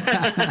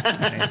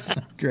nice.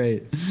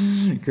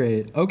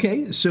 Great.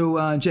 Okay,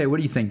 so Jay, what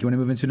do you think? You want to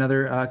move into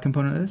another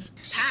component of this?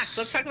 Tax.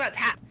 Let's talk about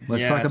tax.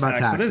 Let's talk about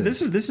taxes.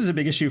 So this is a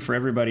big issue for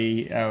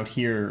everybody out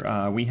here.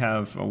 We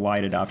have a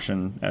wide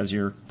adoption, as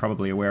you're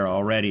probably aware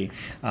already,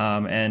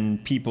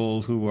 and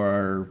people who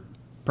are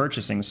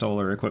purchasing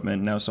solar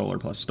equipment, now solar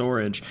plus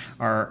storage,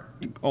 are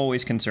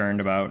always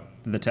concerned about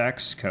the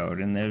tax code,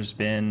 and there's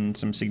been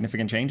some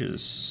significant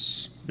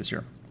changes this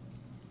year.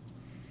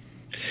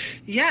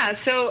 Yeah,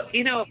 so,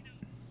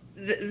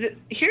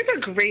 here's a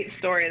great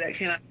story that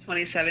came out in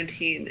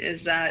 2017,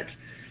 is that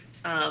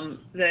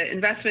the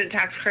investment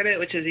tax credit,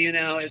 which, as you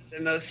know, is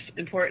the most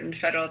important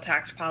federal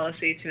tax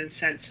policy to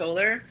incent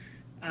solar,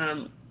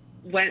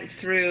 went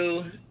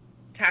through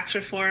tax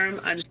reform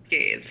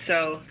unscathed.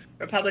 So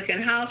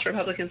Republican House,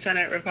 Republican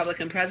Senate,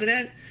 Republican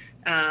President,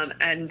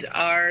 and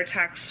our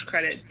tax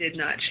credit did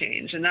not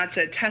change. And that's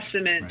a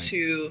testament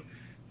to,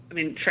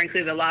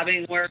 frankly, the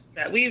lobbying work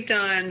that we've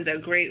done, the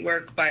great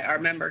work by our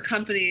member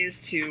companies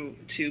to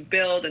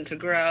build and to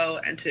grow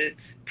and to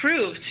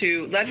prove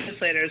to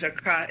legislators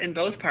in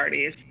both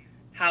parties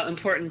how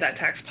important that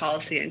tax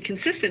policy and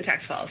consistent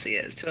tax policy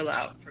is to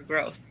allow for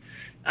growth.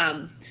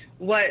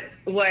 What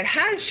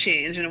has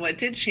changed and what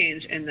did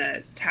change in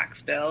the tax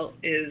bill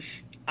is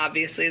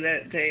obviously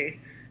the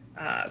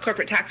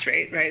corporate tax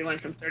rate, right? It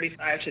went from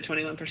 35 to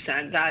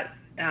 21%. That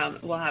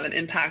will have an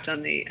impact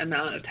on the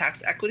amount of tax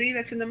equity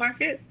that's in the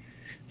market.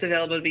 It's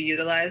available to be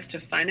utilized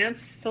to finance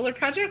solar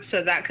projects,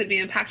 so that could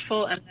be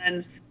impactful. And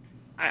then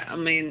I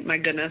mean, my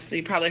goodness,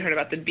 you probably heard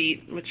about the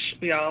beat, which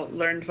we all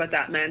learned what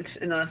that meant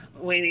in the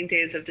waning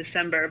days of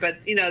December. But,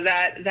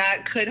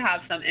 that could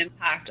have some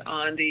impact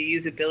on the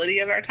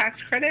usability of our tax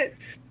credit.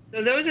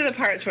 So those are the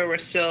parts where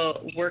we're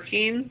still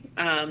working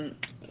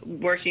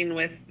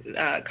with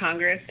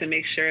Congress to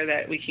make sure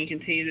that we can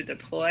continue to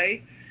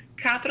deploy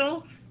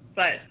capital.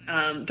 But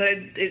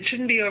it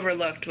shouldn't be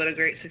overlooked what a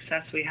great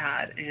success we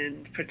had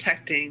in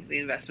protecting the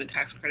investment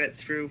tax credit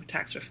through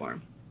tax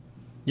reform.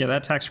 Yeah,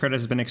 that tax credit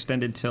has been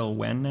extended till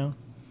when now?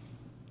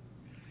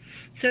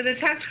 So the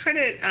tax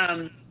credit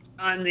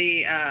on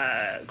the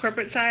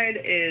corporate side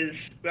is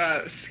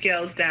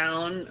scales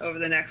down over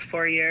the next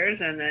 4 years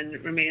and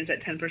then remains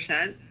at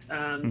 10%.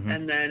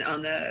 And then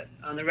on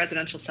the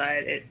residential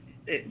side,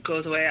 it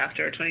goes away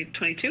after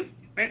 2022,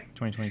 right?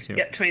 2022.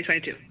 Yeah,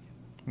 2022.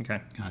 Okay.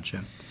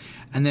 Gotcha.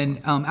 And then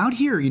out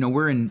here,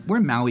 we're in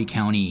Maui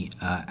County,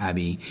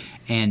 Abbie,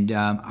 and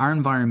our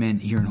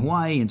environment here in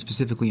Hawaii, and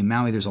specifically in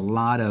Maui, there's a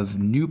lot of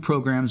new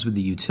programs with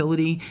the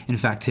utility. In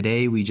fact,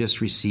 today we just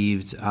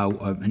received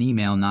an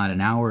email not an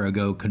hour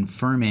ago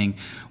confirming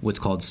what's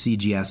called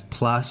CGS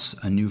Plus,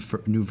 a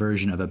new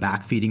version of a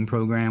backfeeding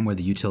program where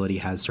the utility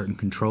has certain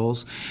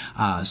controls.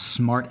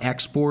 Smart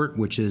Export,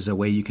 which is a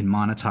way you can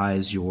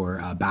monetize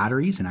your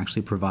batteries and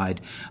actually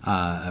provide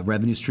a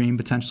revenue stream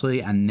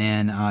potentially, and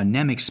then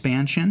NEM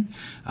expansion.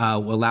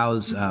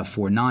 Allows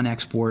for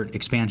non-export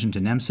expansion to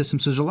NEM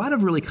systems. So there's a lot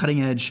of really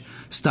cutting-edge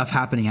stuff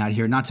happening out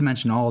here, not to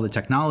mention all the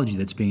technology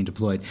that's being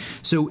deployed.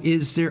 So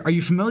are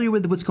you familiar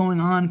with what's going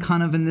on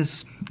kind of in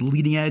this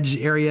leading-edge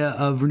area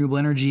of renewable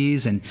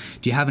energies? And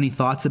do you have any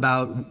thoughts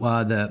about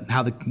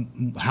how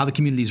the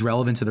community is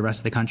relevant to the rest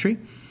of the country?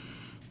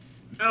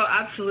 Oh,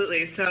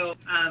 absolutely. So,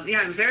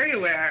 I'm very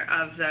aware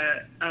of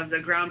the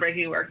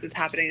groundbreaking work that's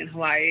happening in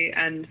Hawaii,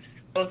 and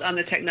both on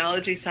the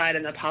technology side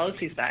and the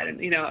policy side. And,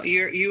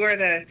 you are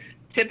the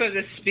tip of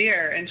the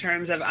spear in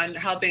terms of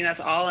helping us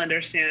all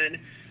understand,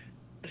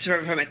 sort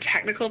of from a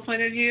technical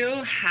point of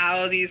view,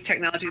 how these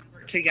technologies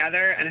work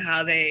together and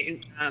how they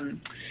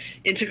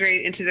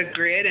integrate into the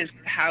grid and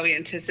how we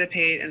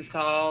anticipate and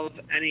solve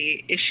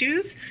any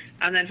issues.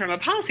 And then from a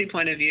policy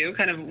point of view,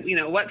 kind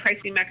of, what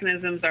pricing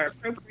mechanisms are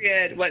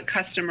appropriate, what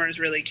customers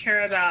really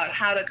care about,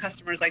 how do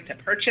customers like to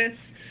purchase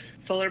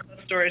solar plus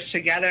storage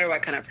together,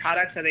 what kind of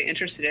products are they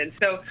interested in.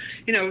 So,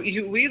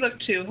 we look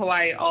to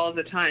Hawaii all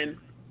the time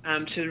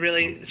to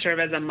really serve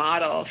as a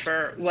model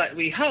for what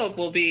we hope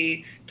will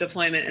be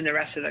deployment in the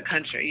rest of the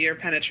country. Your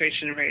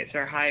penetration rates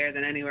are higher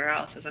than anywhere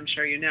else, as I'm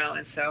sure you know.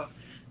 And so,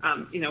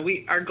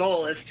 our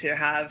goal is to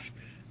have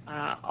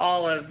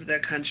all of the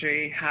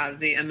country have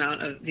the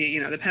amount of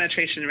the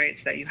penetration rates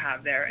that you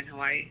have there in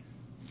Hawaii.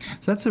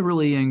 So that's a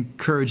really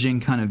encouraging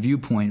kind of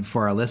viewpoint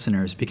for our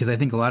listeners, because I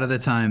think a lot of the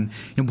time,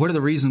 part of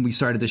the reason we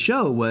started the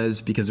show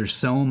was because there's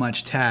so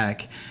much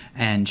tech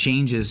and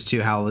changes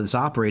to how this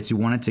operates. We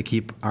wanted to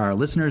keep our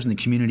listeners and the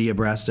community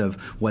abreast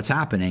of what's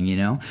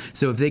happening,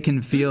 So if they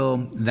can feel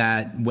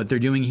that what they're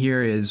doing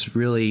here is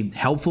really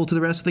helpful to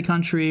the rest of the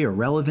country or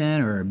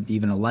relevant or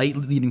even a light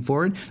leading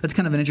forward, that's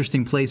kind of an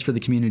interesting place for the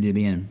community to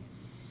be in.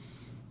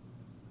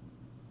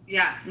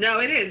 Yeah, no,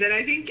 it is. And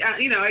I think,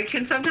 it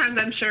can sometimes,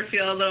 I'm sure,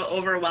 feel a little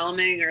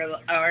overwhelming or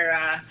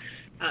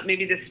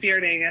maybe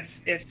dispiriting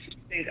if you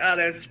think,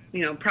 there's,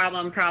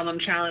 problem,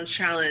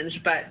 challenge.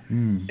 But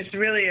it's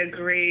really a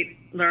great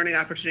learning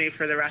opportunity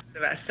for the rest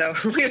of us. So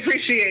we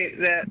appreciate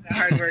the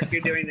hard work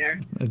you're doing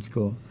there. That's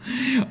cool.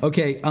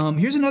 Okay,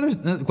 here's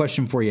another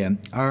question for you.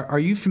 Are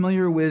you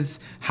familiar with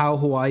how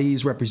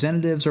Hawaii's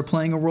representatives are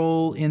playing a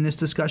role in this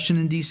discussion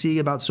in D.C.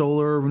 about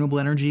solar, renewable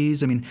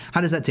energies? I mean, how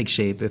does that take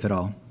shape, if at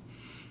all?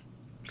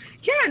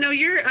 Yeah, no,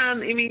 your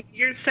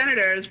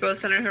senators, both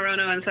Senator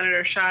Hirono and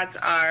Senator Schatz,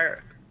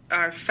 are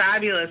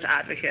fabulous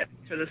advocates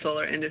for the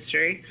solar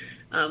industry,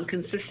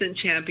 consistent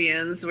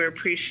champions. We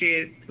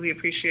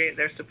appreciate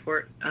their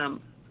support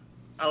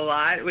a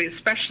lot. We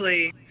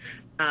especially,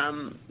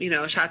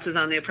 Schatz is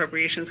on the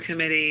Appropriations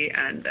Committee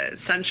and the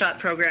Sunshot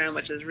program,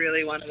 which is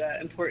really one of the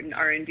important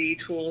R&D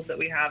tools that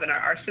we have in our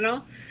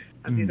arsenal.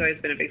 He's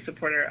always been a big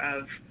supporter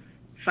of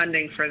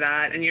funding for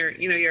that, and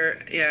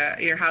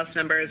your House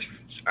members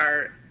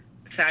are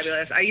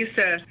fabulous. I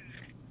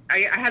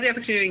had the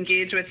opportunity to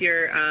engage with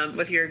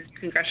your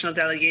congressional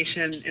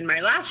delegation in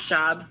my last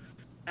job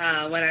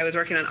when I was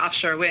working on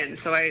offshore wind.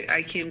 So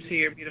I came to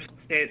your beautiful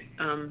state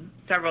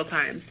several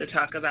times to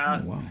talk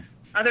about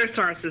other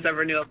sources of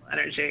renewable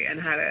energy, and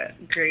had a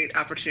great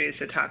opportunity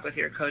to talk with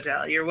your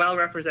co-del. You're well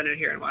represented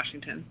here in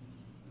Washington.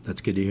 That's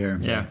good to hear.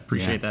 Yeah,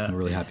 appreciate that. I'm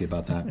really happy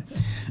about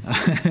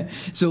that.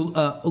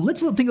 So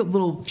let's think a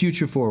little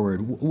future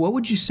forward. What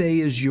would you say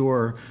is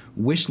your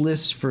wish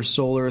list for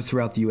solar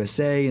throughout the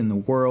USA and the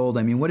world?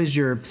 I mean, what is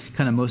your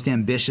kind of most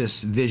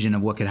ambitious vision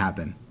of what could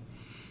happen?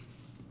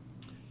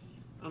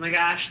 Oh my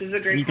gosh, this is a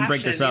great question. You can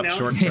break this up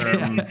short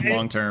term,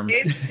 long term.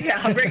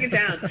 Yeah, I'll break it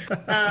down.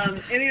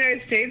 In the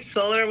United States,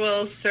 solar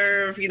will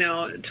serve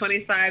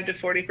 25 to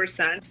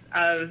 40%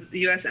 of the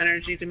U.S.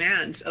 energy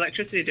demand,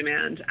 electricity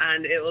demand,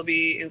 and it will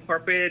be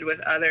incorporated with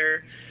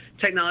other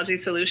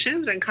technology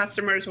solutions, and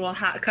customers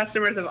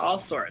of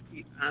all sorts,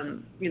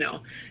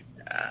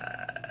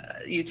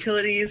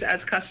 utilities as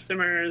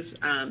customers,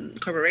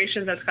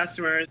 corporations as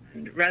customers,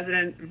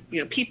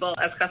 people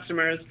as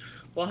customers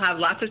will have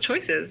lots of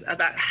choices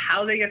about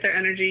how they get their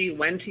energy,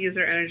 when to use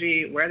their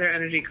energy, where their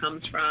energy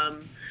comes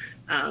from,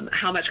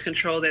 how much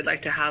control they'd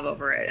like to have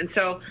over it. And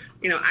so,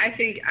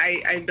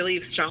 I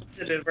believe strongly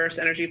the diverse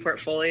energy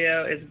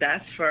portfolio is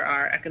best for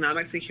our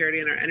economic security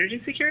and our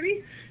energy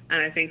security.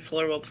 And I think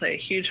solar will play a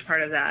huge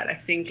part of that. I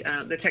think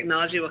the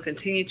technology will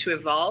continue to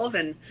evolve,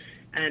 and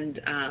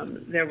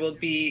there will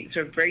be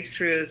sort of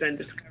breakthroughs and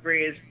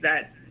discoveries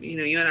that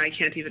you and I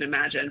can't even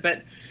imagine.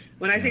 But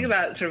when I think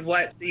about sort of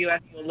what the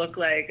U.S. will look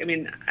like,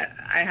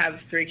 I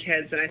have 3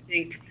 kids, and I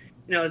think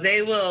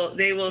they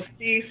will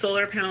see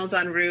solar panels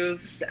on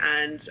roofs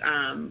and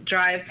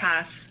drive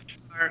past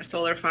our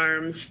solar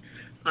farms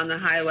on the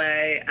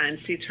highway and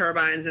see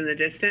turbines in the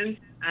distance,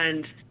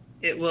 and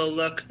it will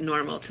look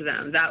normal to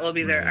them. That will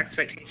be their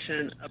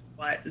expectation of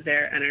what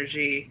their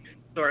energy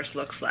source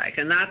looks like.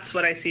 And that's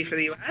what I see for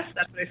the U.S.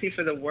 That's what I see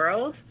for the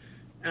world.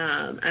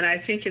 And I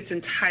think it's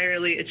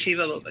entirely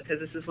achievable because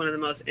this is one of the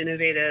most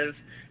innovative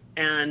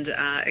and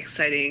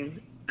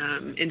exciting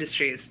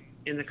industries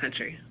in the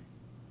country.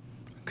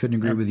 Couldn't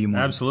agree with you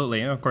more.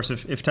 Absolutely. Of course,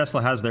 if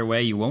Tesla has their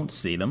way, you won't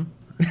see them.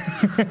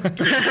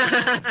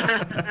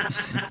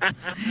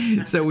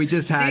 So we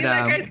just had...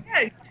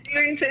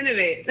 continuing to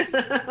innovate.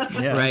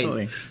 Yeah, right.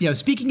 Absolutely.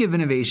 Speaking of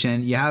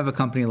innovation, you have a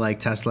company like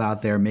Tesla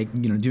out there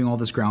doing all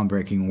this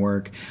groundbreaking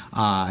work.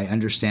 I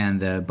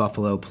understand the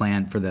Buffalo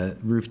plant for the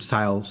roof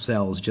tile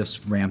cells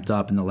just ramped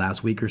up in the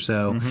last week or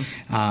so.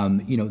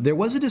 Mm-hmm. There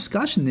was a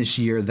discussion this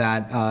year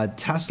that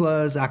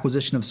Tesla's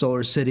acquisition of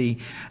Solar City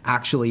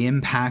actually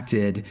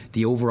impacted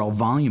the overall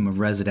volume of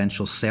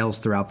residential sales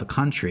throughout the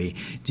country.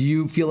 Do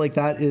you feel like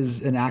that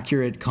is an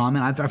accurate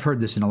comment? I've heard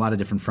this in a lot of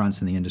different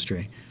fronts in the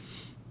industry.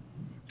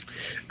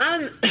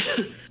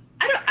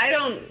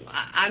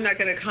 I'm not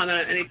going to comment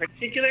on any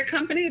particular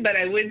company, but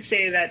I would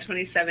say that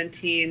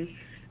 2017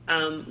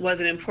 was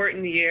an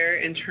important year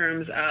in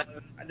terms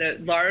of the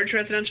large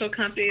residential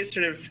companies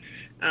sort of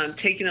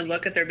taking a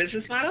look at their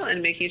business model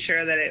and making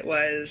sure that it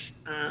was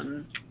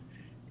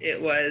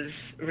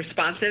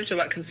responsive to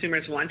what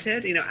consumers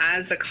wanted.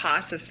 As the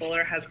cost of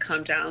solar has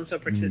come down so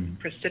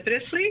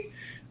precipitously,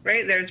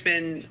 right? There's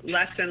been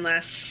less and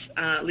less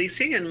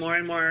leasing and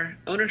more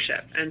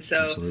ownership. And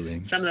so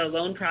some of the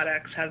loan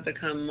products have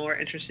become more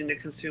interesting to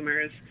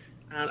consumers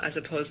as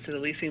opposed to the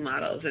leasing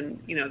models. And,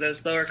 those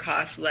lower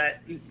costs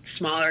let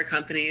smaller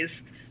companies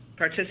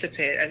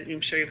participate.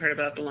 I'm sure you've heard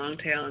about the long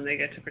tail, and they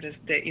get to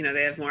participate.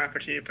 They have more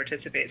opportunity to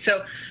participate.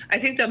 So I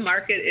think the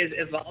market is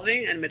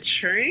evolving and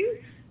maturing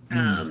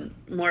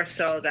more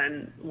so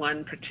than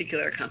one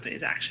particular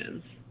company's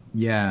actions.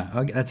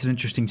 Yeah, that's an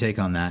interesting take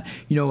on that.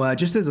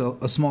 Just as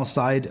a small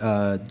side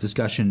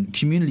discussion,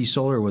 community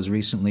solar was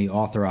recently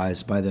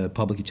authorized by the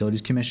Public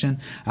Utilities Commission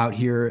out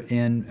here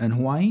in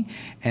Hawaii.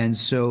 And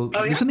so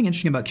there's something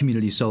interesting about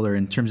community solar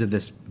in terms of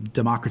this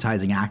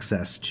democratizing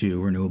access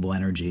to renewable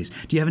energies.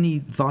 Do you have any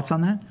thoughts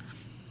on that?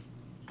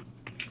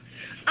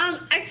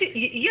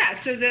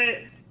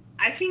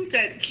 I think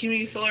that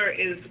community solar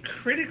is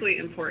critically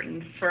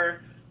important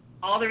for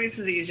all the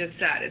reasons that you just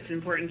said. It's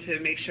important to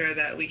make sure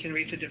that we can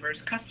reach a diverse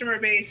customer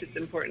base. It's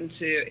important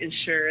to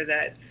ensure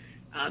that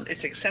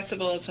it's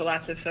accessible to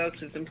lots of folks.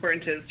 It's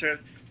important to sort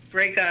of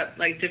break up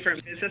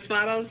different business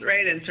models,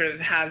 right, and sort of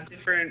have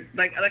different,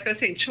 like I was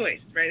saying, choice,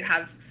 right?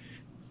 Have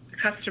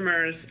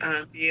customers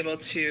be able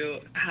to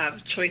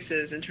have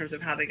choices in terms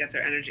of how they get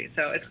their energy.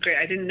 So it's great.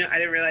 I didn't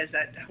realize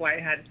that Hawaii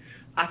had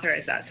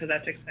authorized that. So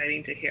that's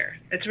exciting to hear.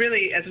 It's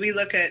really, as we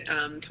look at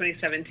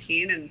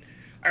 2017 and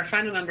our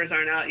final numbers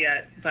aren't out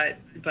yet, but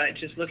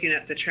just looking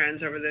at the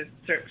trends over the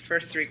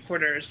first 3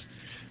 quarters,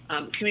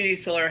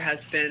 community solar has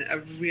been a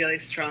really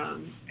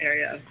strong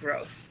area of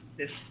growth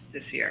this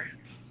year.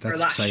 That's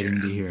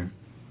exciting to hear.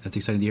 That's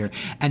exciting to hear.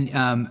 And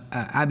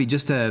Abbie,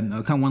 just kind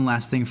of one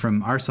last thing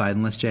from our side,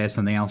 unless Jay has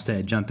something else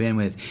to jump in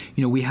with.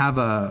 We have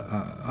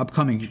a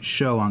upcoming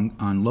show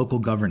on local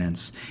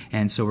governance,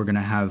 and so we're going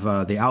to have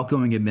the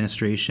outgoing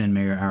administration,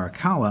 Mayor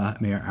Alan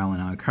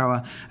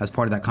Arakawa, as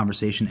part of that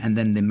conversation, and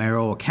then the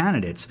mayoral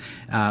candidates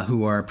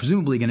who are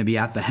presumably going to be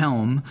at the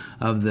helm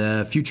of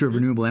the future of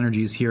renewable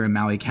energies here in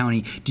Maui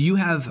County. Do you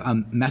have a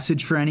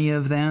message for any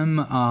of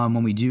them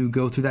when we do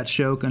go through that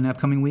show in the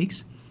upcoming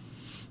weeks?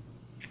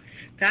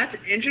 That's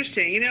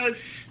interesting. It's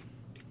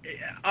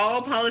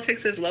all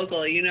politics is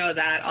local.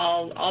 That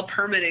all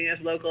permitting is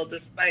local,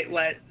 despite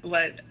what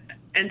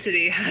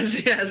entity has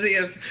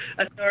the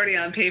authority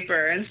on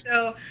paper. And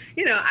so,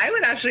 I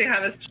would actually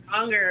have a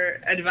stronger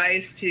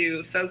advice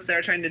to folks that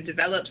are trying to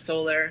develop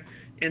solar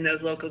in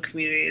those local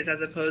communities,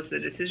 as opposed to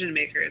decision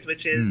makers,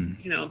 which is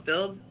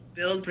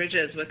build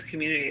bridges with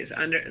communities.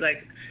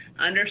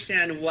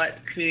 Understand what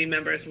community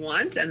members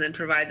want and then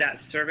provide that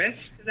service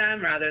to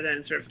them, rather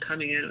than sort of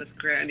coming in with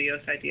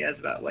grandiose ideas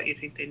about what you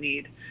think they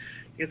need.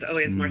 It's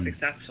always more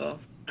successful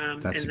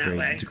That's in that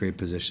way. It's a great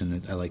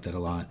position. I like that a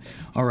lot.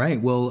 All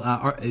right. Well,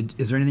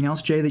 is there anything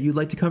else, Jay, that you'd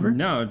like to cover?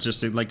 No,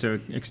 just I'd like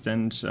to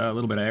extend a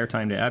little bit of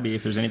airtime to Abbie.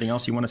 If there's anything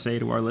else you want to say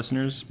to our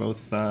listeners,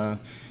 both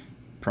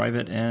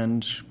private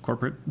and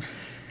corporate.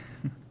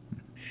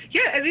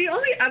 Yeah, the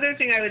only other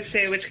thing I would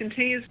say, which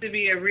continues to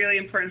be a really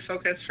important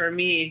focus for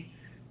me,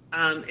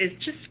 is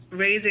just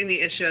raising the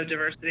issue of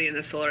diversity in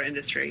the solar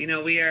industry.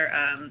 We are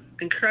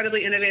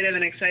incredibly innovative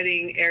and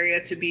exciting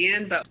area to be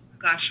in, but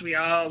gosh, we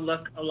all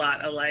look a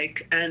lot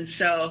alike. And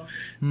so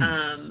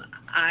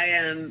I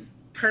am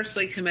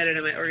personally committed,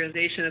 and my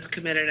organization is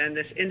committed, and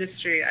this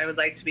industry, I would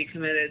like to be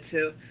committed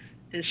to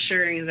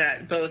ensuring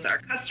that both our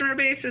customer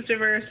base is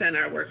diverse and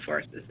our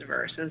workforce is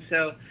diverse. And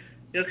so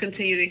you'll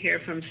continue to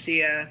hear from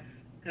SEIA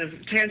kind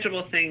of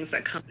tangible things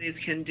that companies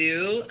can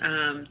do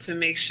to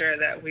make sure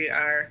that we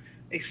are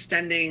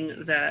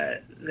extending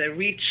the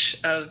reach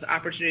of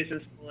opportunities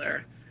in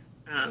solar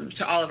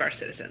to all of our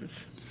citizens.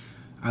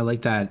 I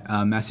like that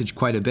message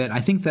quite a bit. I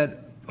think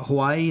that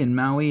Hawaii and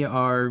Maui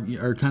are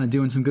kind of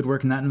doing some good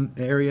work in that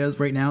areas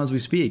right now as we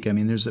speak. I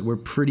mean, we're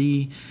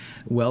pretty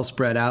well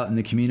spread out in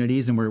the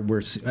communities, and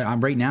we're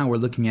right now we're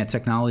looking at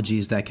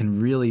technologies that can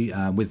really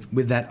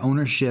with that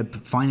ownership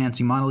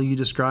financing model you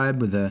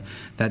described, with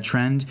that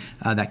trend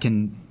that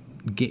can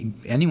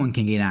anyone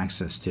can gain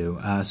access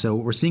to. So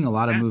we're seeing a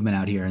lot of movement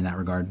out here in that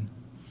regard.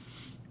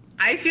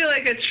 I feel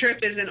like a trip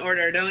is in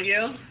order, don't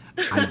you?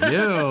 I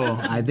do.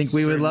 I think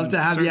we would love to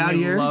have you out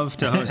here. Love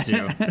to host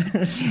you.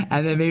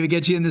 And then maybe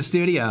get you in the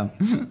studio.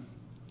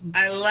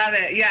 I love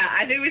it. Yeah,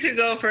 I think we should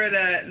go for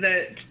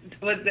the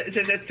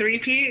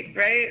three-peat,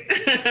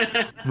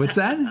 right? What's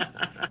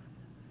that?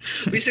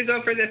 We should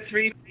go for the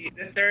three-peat,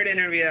 the third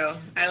interview.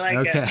 I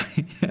like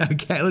it.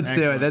 Okay, let's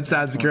do it. That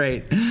sounds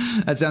great.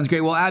 That sounds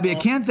great. Well, Abbie, I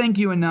can't thank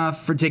you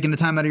enough for taking the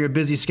time out of your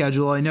busy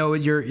schedule. I know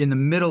you're in the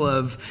middle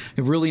of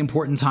a really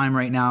important time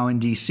right now in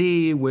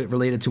D.C.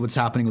 related to what's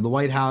happening with the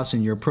White House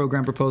and your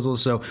program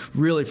proposals. So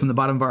really, from the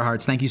bottom of our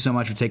hearts, thank you so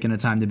much for taking the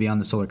time to be on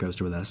the Solar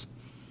Coaster with us.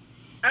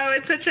 Oh,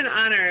 it's such an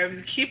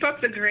honor. Keep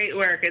up the great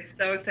work. It's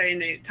so exciting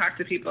to talk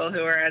to people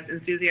who are as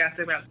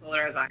enthusiastic about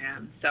solar as I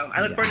am. So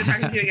I look forward to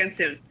talking to you again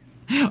soon.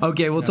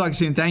 Okay, we'll talk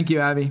soon. Thank you,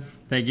 Abbie.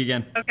 Thank you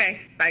again. Okay,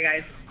 bye,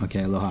 guys.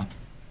 Okay, aloha.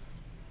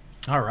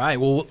 All right.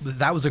 Well,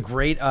 that was a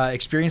great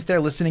experience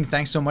there listening.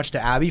 Thanks so much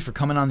to Abbie for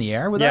coming on the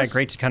air with us. Yeah,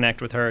 great to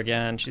connect with her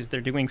again.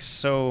 They're doing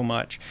so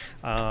much.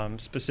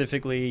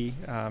 Specifically,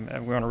 we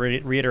want to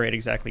reiterate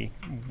exactly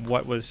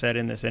what was said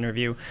in this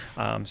interview.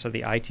 So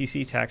the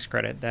ITC tax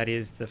credit, that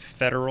is the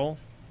federal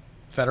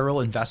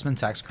investment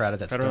tax credit,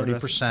 that's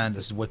 30%.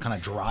 This is what kind of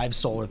drives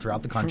solar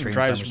throughout the country.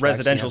 Drives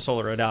residential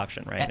solar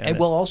adoption, right? And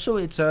well, also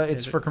it's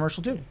for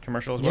commercial too.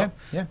 Commercial as well?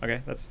 Yeah.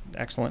 Okay, that's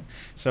excellent.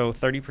 So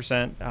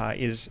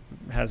 30%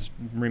 has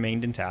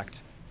remained intact.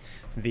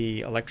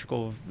 The electric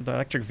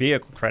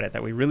vehicle credit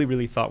that we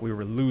really thought we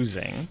were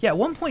losing. Yeah, at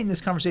one point in this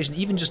conversation,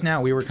 even just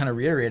now, we were kind of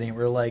reiterating it. We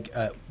were like,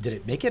 did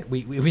it make it?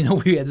 We know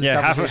we had this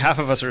conversation. Half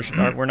of us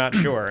we're not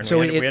sure, and so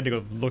we had to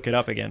go look it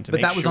up again to make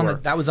sure.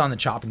 But that was on the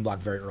chopping block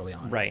very early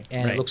on. Right.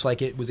 And it looks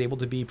like it was able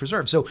to be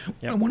preserved. So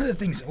one of the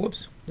things,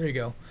 whoops, there you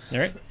go. All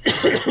right.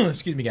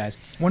 Excuse me, guys.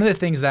 One of the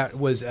things that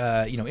was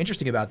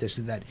interesting about this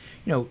is that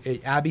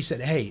Abbie said,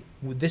 "Hey,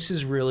 this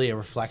is really a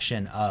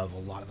reflection of a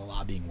lot of the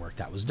lobbying work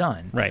that was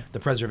done. Right. The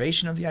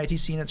preservation of the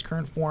ITC in its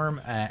current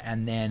form,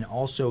 and then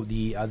also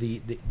the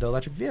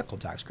electric vehicle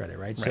tax credit.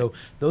 Right. So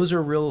those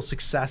are real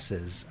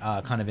successes,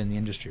 kind of in the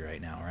industry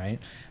right now. Right.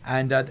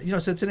 And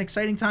so it's an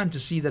exciting time to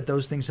see that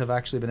those things have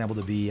actually been able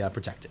to be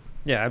protected.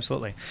 Yeah,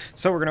 absolutely.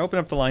 So we're going to open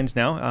up the lines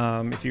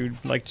now. If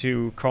you'd like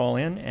to call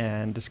in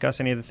and discuss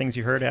any of the things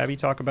you heard Abbie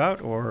talk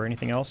about or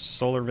anything else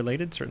solar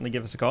related, certainly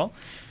give us a call.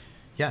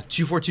 Yeah,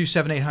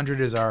 242-7800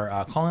 is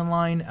our call-in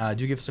line.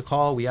 Do give us a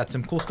call. We got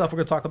some cool stuff we're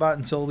going to talk about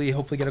until we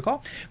hopefully get a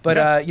call.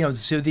 But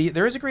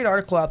there is a great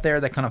article out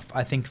there that kind of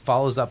I think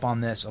follows up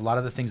on this. A lot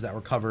of the things that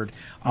were covered.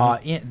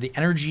 In the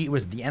Energy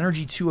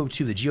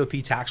 202, the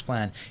GOP tax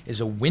plan is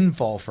a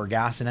windfall for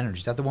gas and energy.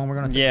 Is that the one we're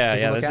going to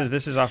take a look at?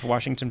 This is off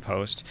Washington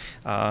Post.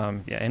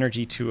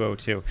 Energy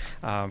 202.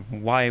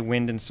 Why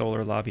wind and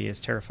solar lobby is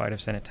terrified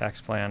of Senate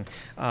tax plan.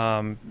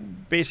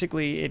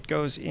 Basically, it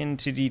goes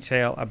into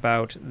detail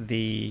about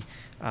the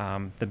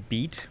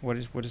BEAT. What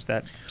does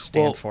that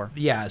stand for?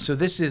 Yeah, so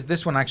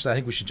this one actually I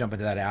think we should jump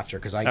into that after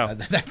because the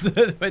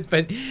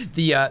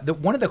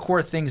one of the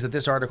core things that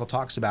this article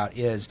talks about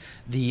is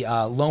the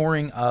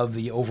lowering of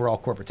the overall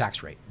corporate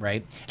tax rate,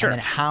 right? Sure. And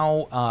then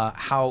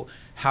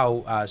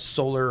how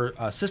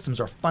solar systems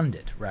are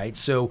funded, right?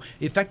 So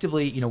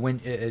effectively,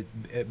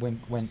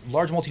 when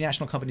large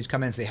multinational companies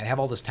come in, they have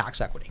all this tax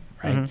equity,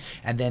 right? Mm-hmm.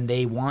 And then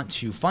they want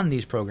to fund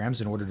these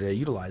programs in order to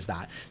utilize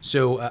that.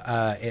 So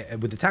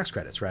with the tax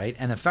credits, right?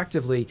 And and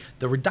effectively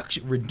the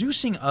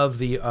reducing of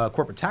the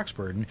corporate tax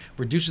burden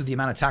reduces the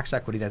amount of tax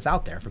equity that's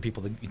out there for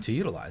people to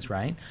utilize,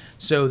 right?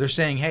 So they're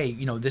saying, hey,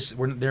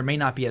 there may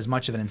not be as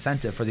much of an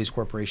incentive for these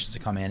corporations to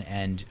come in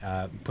and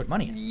put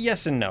money in.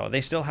 Yes and no.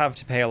 They still have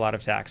to pay a lot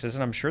of taxes,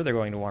 and I'm sure they're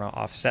going to want to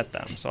offset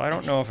them. So I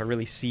don't know if I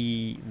really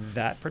see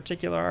that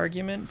particular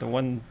argument. The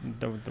one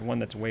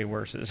that's way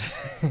worse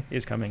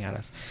is coming at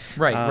us.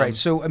 Right, right.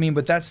 So I mean,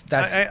 but that's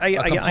I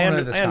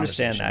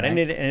understand that, right? and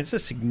it's a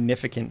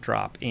significant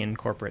drop in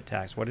corporate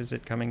tax. What is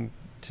it coming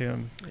to?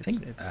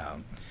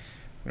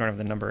 We don't have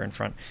the number in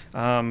front.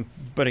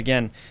 But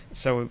again,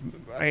 so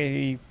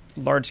a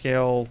large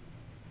scale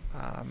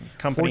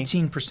company,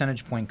 14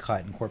 percentage point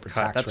cut in corporate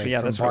tax rate. Yeah,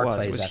 from that's what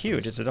Barclays. It was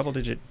huge. It's a double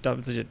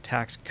digit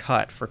tax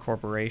cut for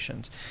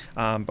corporations.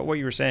 But what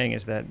you were saying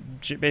is that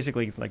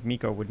basically, like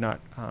MECO would not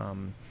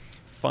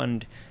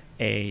fund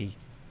a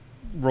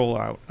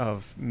rollout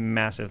of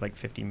massive, like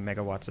 50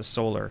 megawatts of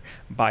solar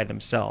by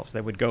themselves.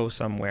 They would go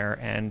somewhere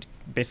and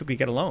basically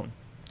get a loan.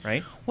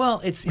 Right?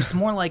 Well, it's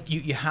more like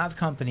you have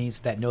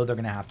companies that know they're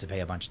going to have to pay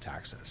a bunch of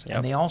taxes. Yep.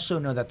 And they also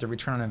know that the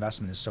return on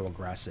investment is so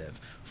aggressive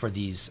for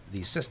these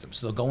systems.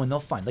 So they'll go and they'll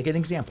fund. Like an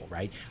example,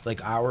 right?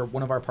 Like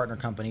one of our partner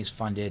companies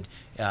funded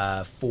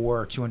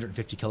 4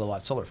 250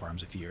 kilowatt solar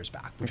farms a few years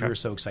back, which we were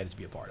so excited to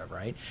be a part of,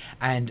 right?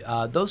 And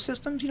those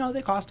systems,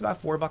 they cost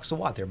about $4 a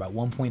watt. They're about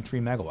 1.3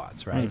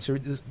 megawatts, right? So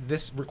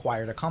this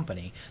required a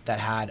company that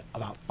had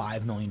about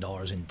 $5 million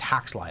in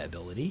tax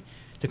liability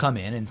to come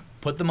in and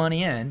put the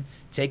money in,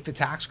 take the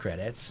tax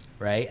credits,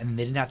 right? And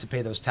they didn't have to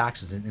pay those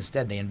taxes. And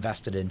instead, they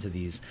invested into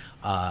these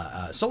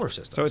solar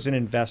systems. So it's an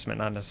investment,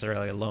 not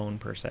necessarily a loan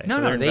per se.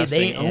 No,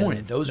 they own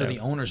it. Those are the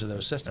owners of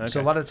those systems. Okay.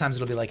 So a lot of the times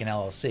it'll be like an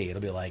LLC.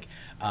 It'll be like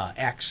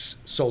X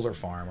solar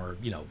farm or,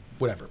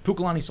 whatever,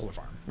 Pukalani solar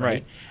farm,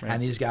 right?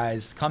 And these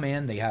guys come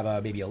in, they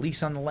have maybe a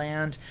lease on the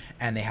land,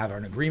 and they have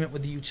an agreement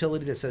with the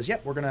utility that says,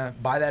 yep, we're going to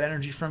buy that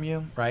energy from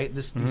you, right?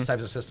 These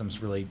types of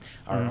systems really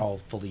are all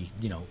fully,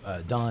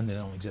 done. They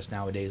don't exist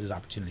nowadays. Those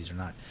opportunities are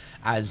not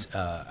as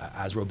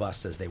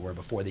robust as they were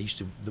before. They used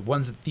to, the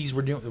ones that these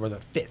were doing were the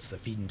FITs, the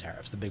feed-in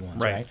tariffs, the big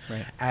ones, right?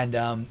 And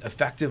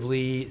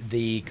effectively,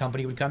 the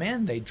company would come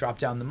in, they'd drop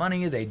down the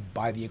money, they'd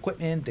buy the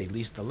equipment, they'd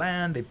lease the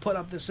land, they'd put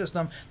up the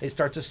system, they'd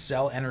start to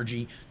sell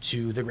energy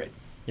to the grid.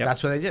 Yep.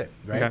 That's why they did it,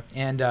 right? Okay.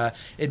 And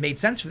it made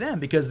sense for them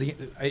because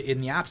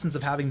in the absence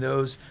of having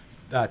those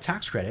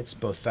tax credits,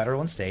 both federal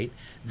and state,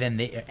 then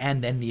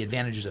the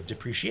advantages of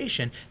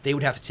depreciation, they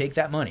would have to take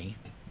that money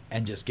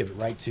and just give it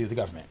right to the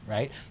government,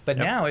 right? But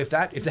now, if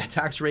that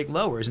tax rate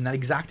lowers in that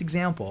exact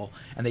example,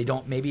 and they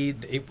don't,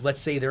 let's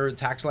say their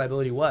tax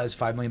liability was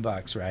 $5 million,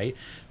 right?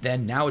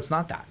 Then now it's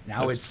not that.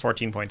 Now it's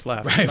 14 points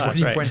less, right?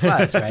 14 points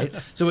less, right?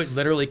 So it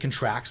literally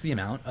contracts the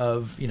amount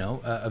of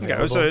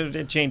available. So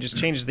it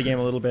changes the game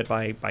a little bit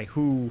by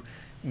who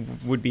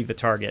would be the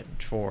target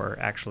for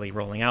actually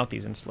rolling out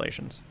these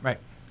installations, right?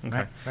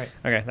 Okay. Right.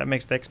 Okay, that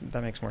makes more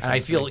sense. And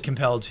I feel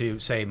compelled to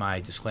say my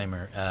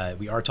disclaimer.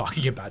 We are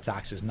talking about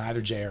taxes.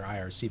 Neither Jay or I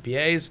are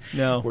CPAs.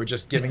 No. We're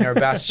just giving our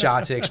best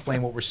shot to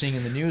explain what we're seeing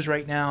in the news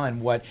right now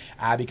and what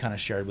Abbie kind of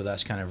shared with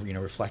us, kind of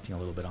reflecting a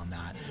little bit on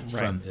that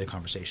from the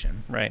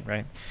conversation.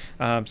 Right.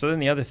 So then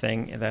the other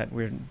thing that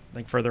we're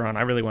further on,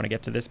 I really want to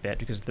get to this bit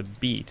because the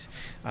BEAT,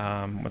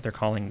 what they're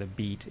calling the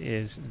BEAT,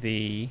 is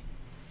the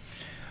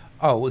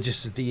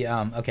just the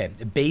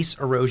base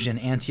erosion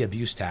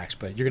anti-abuse tax,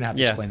 but you're going to have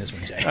to explain this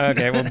one, Jay.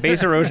 Okay, well,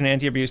 base erosion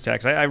anti-abuse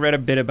tax. I read a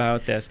bit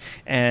about this,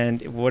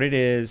 and what it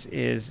is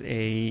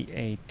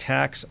a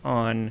tax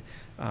on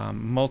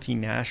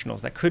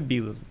multinationals that could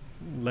be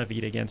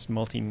levied against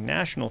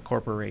multinational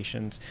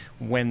corporations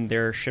when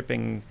they're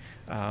shipping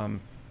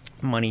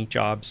money,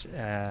 jobs,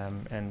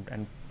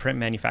 and print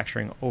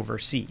manufacturing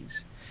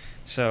overseas.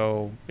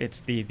 So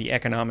it's the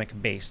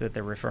economic base that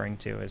they're referring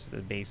to as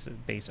the base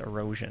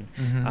erosion,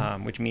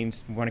 which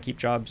means we want to keep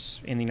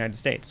jobs in the United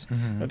States.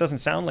 It doesn't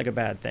sound like a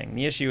bad thing.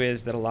 The issue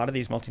is that a lot of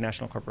these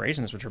multinational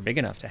corporations, which are big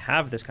enough to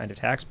have this kind of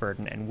tax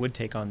burden and would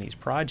take on these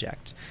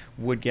projects,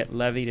 would get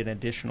levied an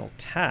additional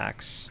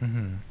tax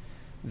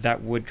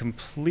that would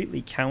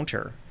completely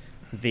counter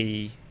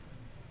the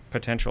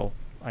potential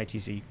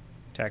ITC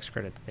tax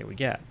credit that they would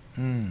get.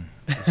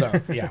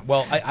 So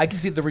well, I can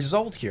see the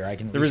result here.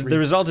 The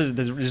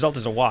result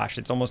is a wash.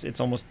 It's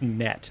almost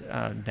net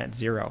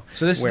zero.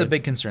 So this is a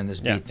big concern, this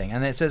BEAT thing,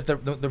 and it says the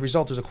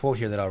result. There's a quote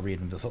here that I'll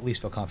read and at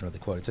least feel confident with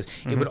the quote. It says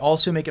it would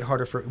also make it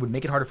harder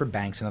for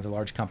banks and other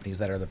large companies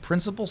that are the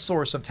principal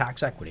source of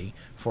tax equity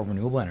for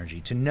renewable energy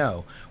to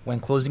know when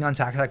closing on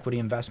tax equity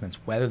investments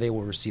whether they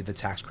will receive the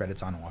tax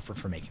credits on offer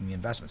for making the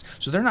investments.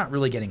 So they're not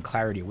really getting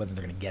clarity of whether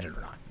they're going to get it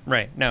or not.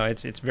 Right. No,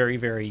 it's very,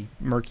 very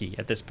murky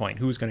at this point.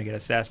 Who's going to get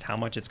assessed? How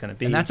much it's going to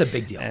be. And that's a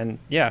big deal. And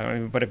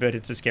but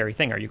it's a scary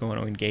thing. Are you going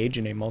to engage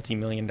in a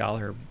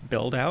multi-million-dollar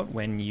build-out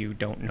when you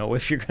don't know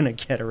if you're going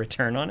to get a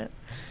return on it?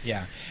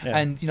 Yeah.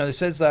 And, this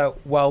says,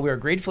 while we are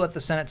grateful that the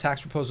Senate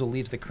tax proposal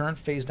leaves the current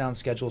phase-down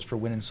schedules for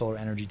wind and solar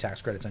energy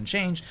tax credits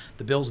unchanged,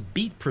 the bill's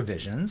BEAT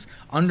provisions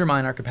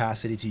undermine our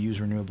capacity to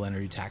use renewable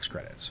energy tax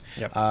credits.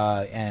 Yep.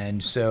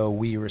 And so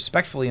we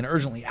respectfully and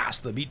urgently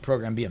ask the BEAT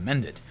program be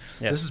amended.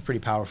 Yes. This is pretty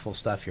powerful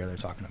stuff here they're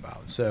talking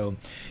about. So,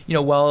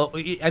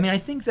 I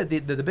think that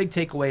the big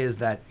takeaway is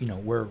that,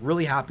 we're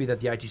really happy that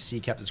the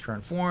ITC kept its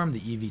current form.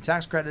 The EV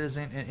tax credit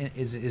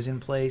is in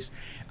place.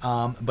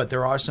 But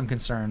there are some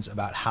concerns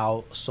about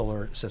how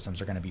solar systems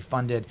are going to be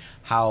funded,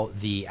 how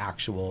the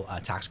actual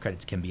tax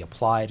credits can be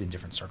applied in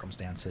different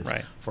circumstances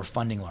for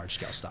funding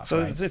large-scale stuff.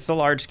 So it's the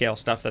large-scale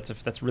stuff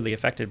that's really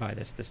affected by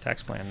this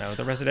tax plan, though.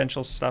 The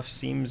residential stuff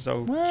seems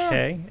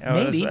okay.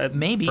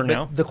 Maybe. For but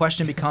now. The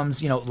question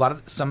becomes,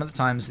 some of the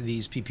times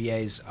these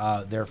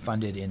PPAs they're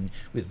funded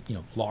with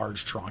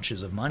large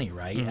tranches of money,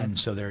 right? Mm-hmm. And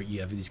so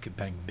you have these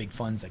big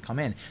funds that come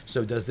in.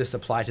 So does this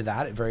apply to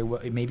that? Very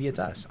well, maybe it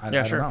does. I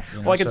don't know.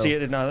 Well, I could see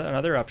it.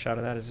 Another upshot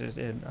of that is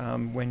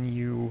when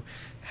you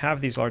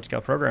have these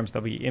large-scale programs,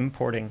 they'll be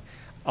importing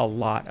a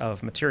lot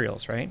of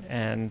materials, right?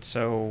 And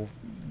so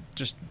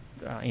just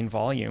in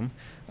volume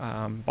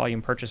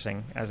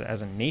purchasing as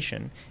a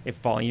nation, if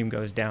volume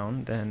goes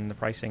down, then the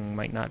pricing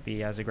might not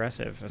be as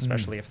aggressive,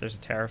 especially if there's a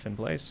tariff in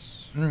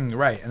place.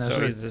 Right. And so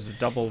there's a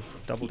double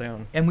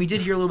down. And we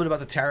did hear a little bit about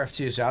the tariff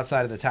too. So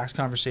outside of the tax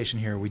conversation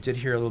here, we did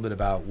hear a little bit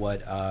about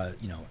what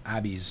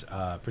Abbie's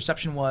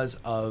perception was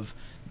of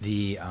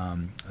the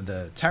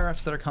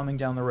tariffs that are coming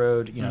down the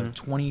road.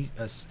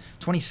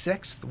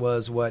 26th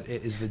was what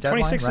is the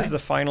deadline. 26th right? is the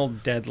final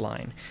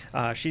deadline.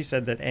 She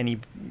said that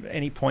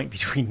any point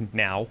between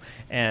now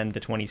and the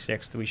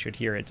 26th, we should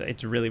hear it.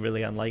 It's really,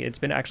 really unlikely. It's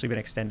actually been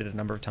extended a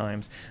number of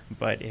times,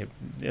 but it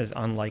is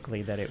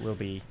unlikely that it will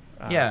be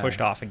pushed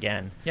off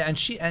again. Yeah, and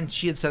she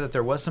had said that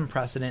there was some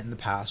precedent in the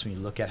past when you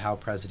look at how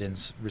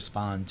presidents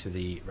respond to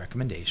the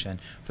recommendation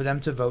for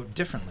them to vote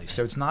differently.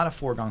 So it's not a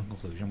foregone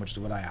conclusion, which is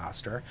what I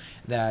asked her,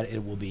 that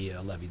it will be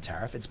a levied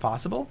tariff. It's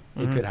possible.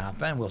 Mm-hmm. It could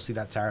happen. We'll see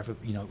that tariff,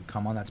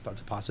 come on. That's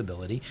a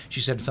possibility. She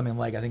said something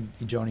like, I think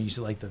Joni used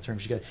to like the term,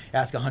 she could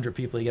ask 100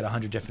 people, you get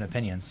 100 different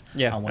opinions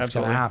on what's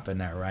going to happen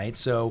there, right?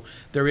 So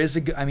there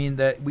is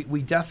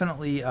we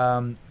definitely,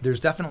 there's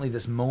definitely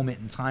this moment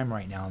in time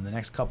right now in the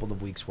next couple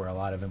of weeks where a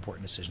lot of important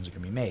decisions are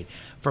going to be made.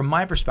 From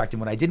my perspective,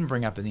 what I didn't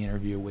bring up in the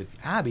interview with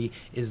Abbie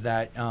is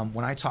that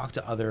when I talk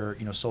to other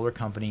solar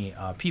company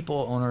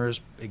people, owners,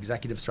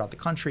 executives throughout the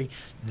country,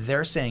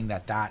 they're saying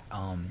that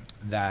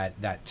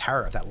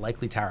tariff, that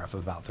likely tariff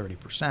of about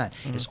 30%,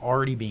 is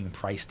already being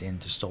priced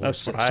into solar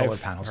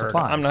panel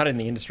supplies. I'm not in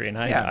the industry, and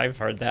I've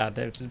heard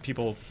that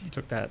people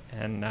took that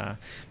and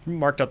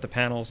marked up the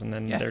panels, and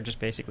then they're just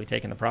basically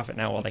taking the profit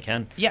now while they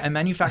can. Yeah, and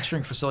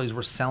manufacturing facilities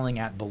were selling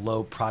at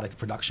below product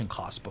production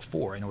costs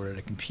before in order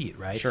to compete,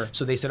 right? Sure.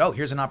 So they said, oh,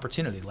 here's an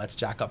opportunity. Let's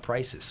jack up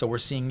prices. So we're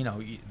seeing,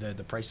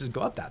 the prices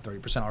go up that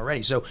 30%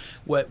 already. So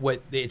what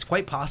it's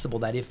quite possible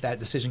that if that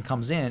decision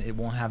comes in, it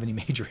won't have any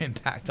major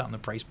impact on the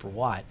price per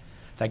watt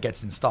that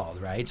gets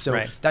installed, right?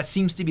 So that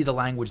seems to be the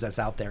language that's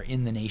out there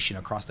in the nation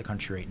across the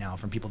country right now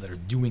from people that are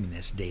doing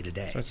this day to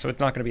day. So it's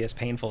not going to be as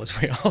painful as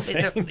we all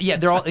think.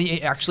 They're all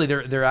actually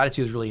their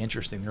attitude is really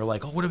interesting. They're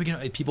like, oh, what are we going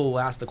to? People will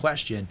ask the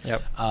question.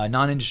 Yep.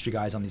 Non-industry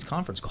guys on these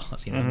conference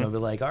calls, and they'll be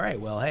like, all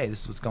right, well, hey,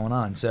 this is what's going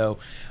on. So,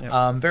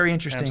 very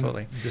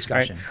interesting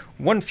discussion. Right.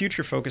 One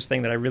future focused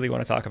thing that I really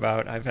want to talk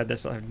about. I've had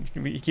this.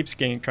 It keeps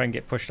trying to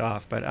get pushed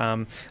off, but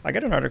I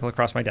got an article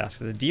across my desk.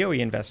 The DOE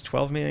invests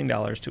 $12 million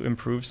to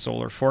improve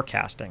solar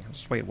forecasting.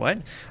 Wait, what?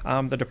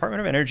 The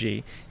Department of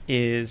Energy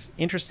is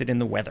interested in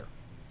the weather.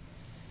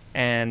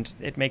 And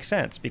it makes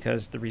sense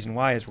because the reason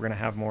why is we're going to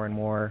have more and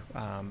more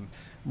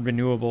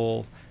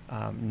renewable,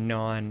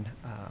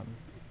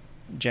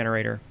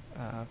 non-generator.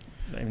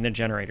 They're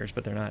generators,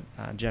 but they're not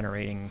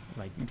generating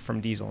like from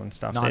diesel and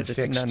stuff.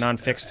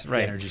 Non-fixed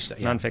energy stuff.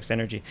 Yeah. Non-fixed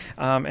energy.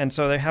 And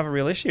so they have a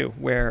real issue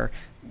where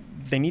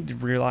they need to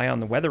rely on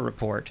the weather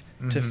report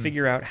to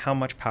figure out how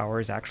much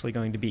power is actually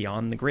going to be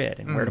on the grid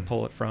and where to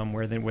pull it from,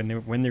 when they're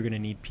going to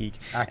need peak.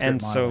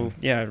 Accurate modeling.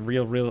 So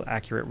real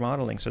accurate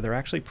modeling. So they're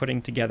actually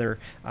putting together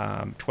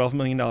 $12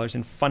 million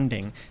in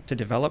funding to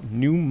develop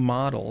new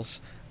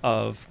models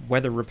of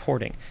weather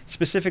reporting,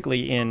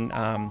 specifically in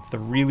the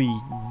really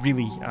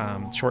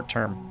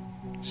short-term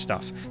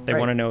stuff. They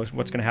want to know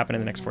what's going to happen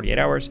in the next 48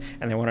 hours,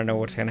 and they want to know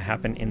what's going to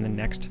happen in the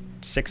next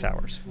 6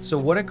 hours. So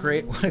what a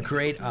great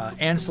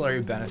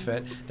ancillary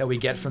benefit that we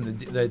get from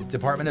the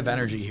Department of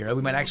Energy here.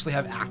 We might actually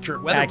have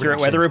accurate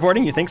weather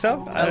reporting. You think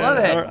so? I love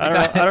it.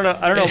 I don't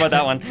know about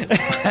that one.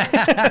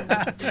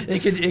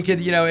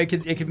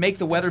 it could make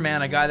the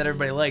weatherman a guy that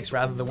everybody likes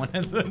rather than one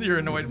that you're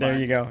annoyed by. There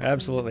you go.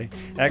 Absolutely.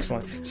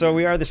 Excellent. So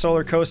we are the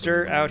Solar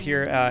Coaster out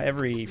here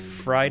every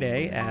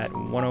Friday at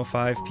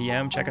 1:05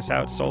 p.m. Check us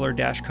out,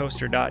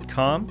 solar-coaster.com.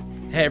 SEIA.com.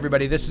 Hey,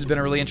 everybody, this has been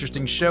a really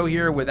interesting show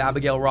here with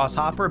Abigail Ross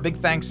Hopper. Big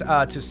thanks to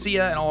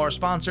SEIA and all our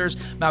sponsors,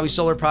 Maui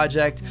Solar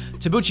Project,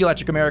 Tabuchi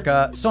Electric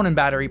America, Sonnen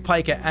Battery,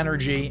 Pika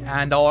Energy,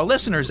 and all our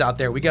listeners out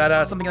there. We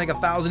got something like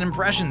 1,000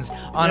 impressions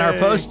on our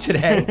post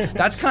today.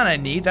 That's kind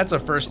of neat. That's a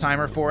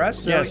first-timer for us.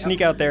 So, sneak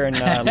out there and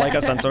like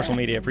us on social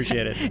media.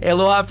 Appreciate it. Hey,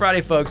 Aloha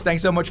Friday, folks.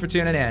 Thanks so much for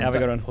tuning in. Have a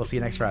good one. We'll see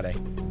you next Friday.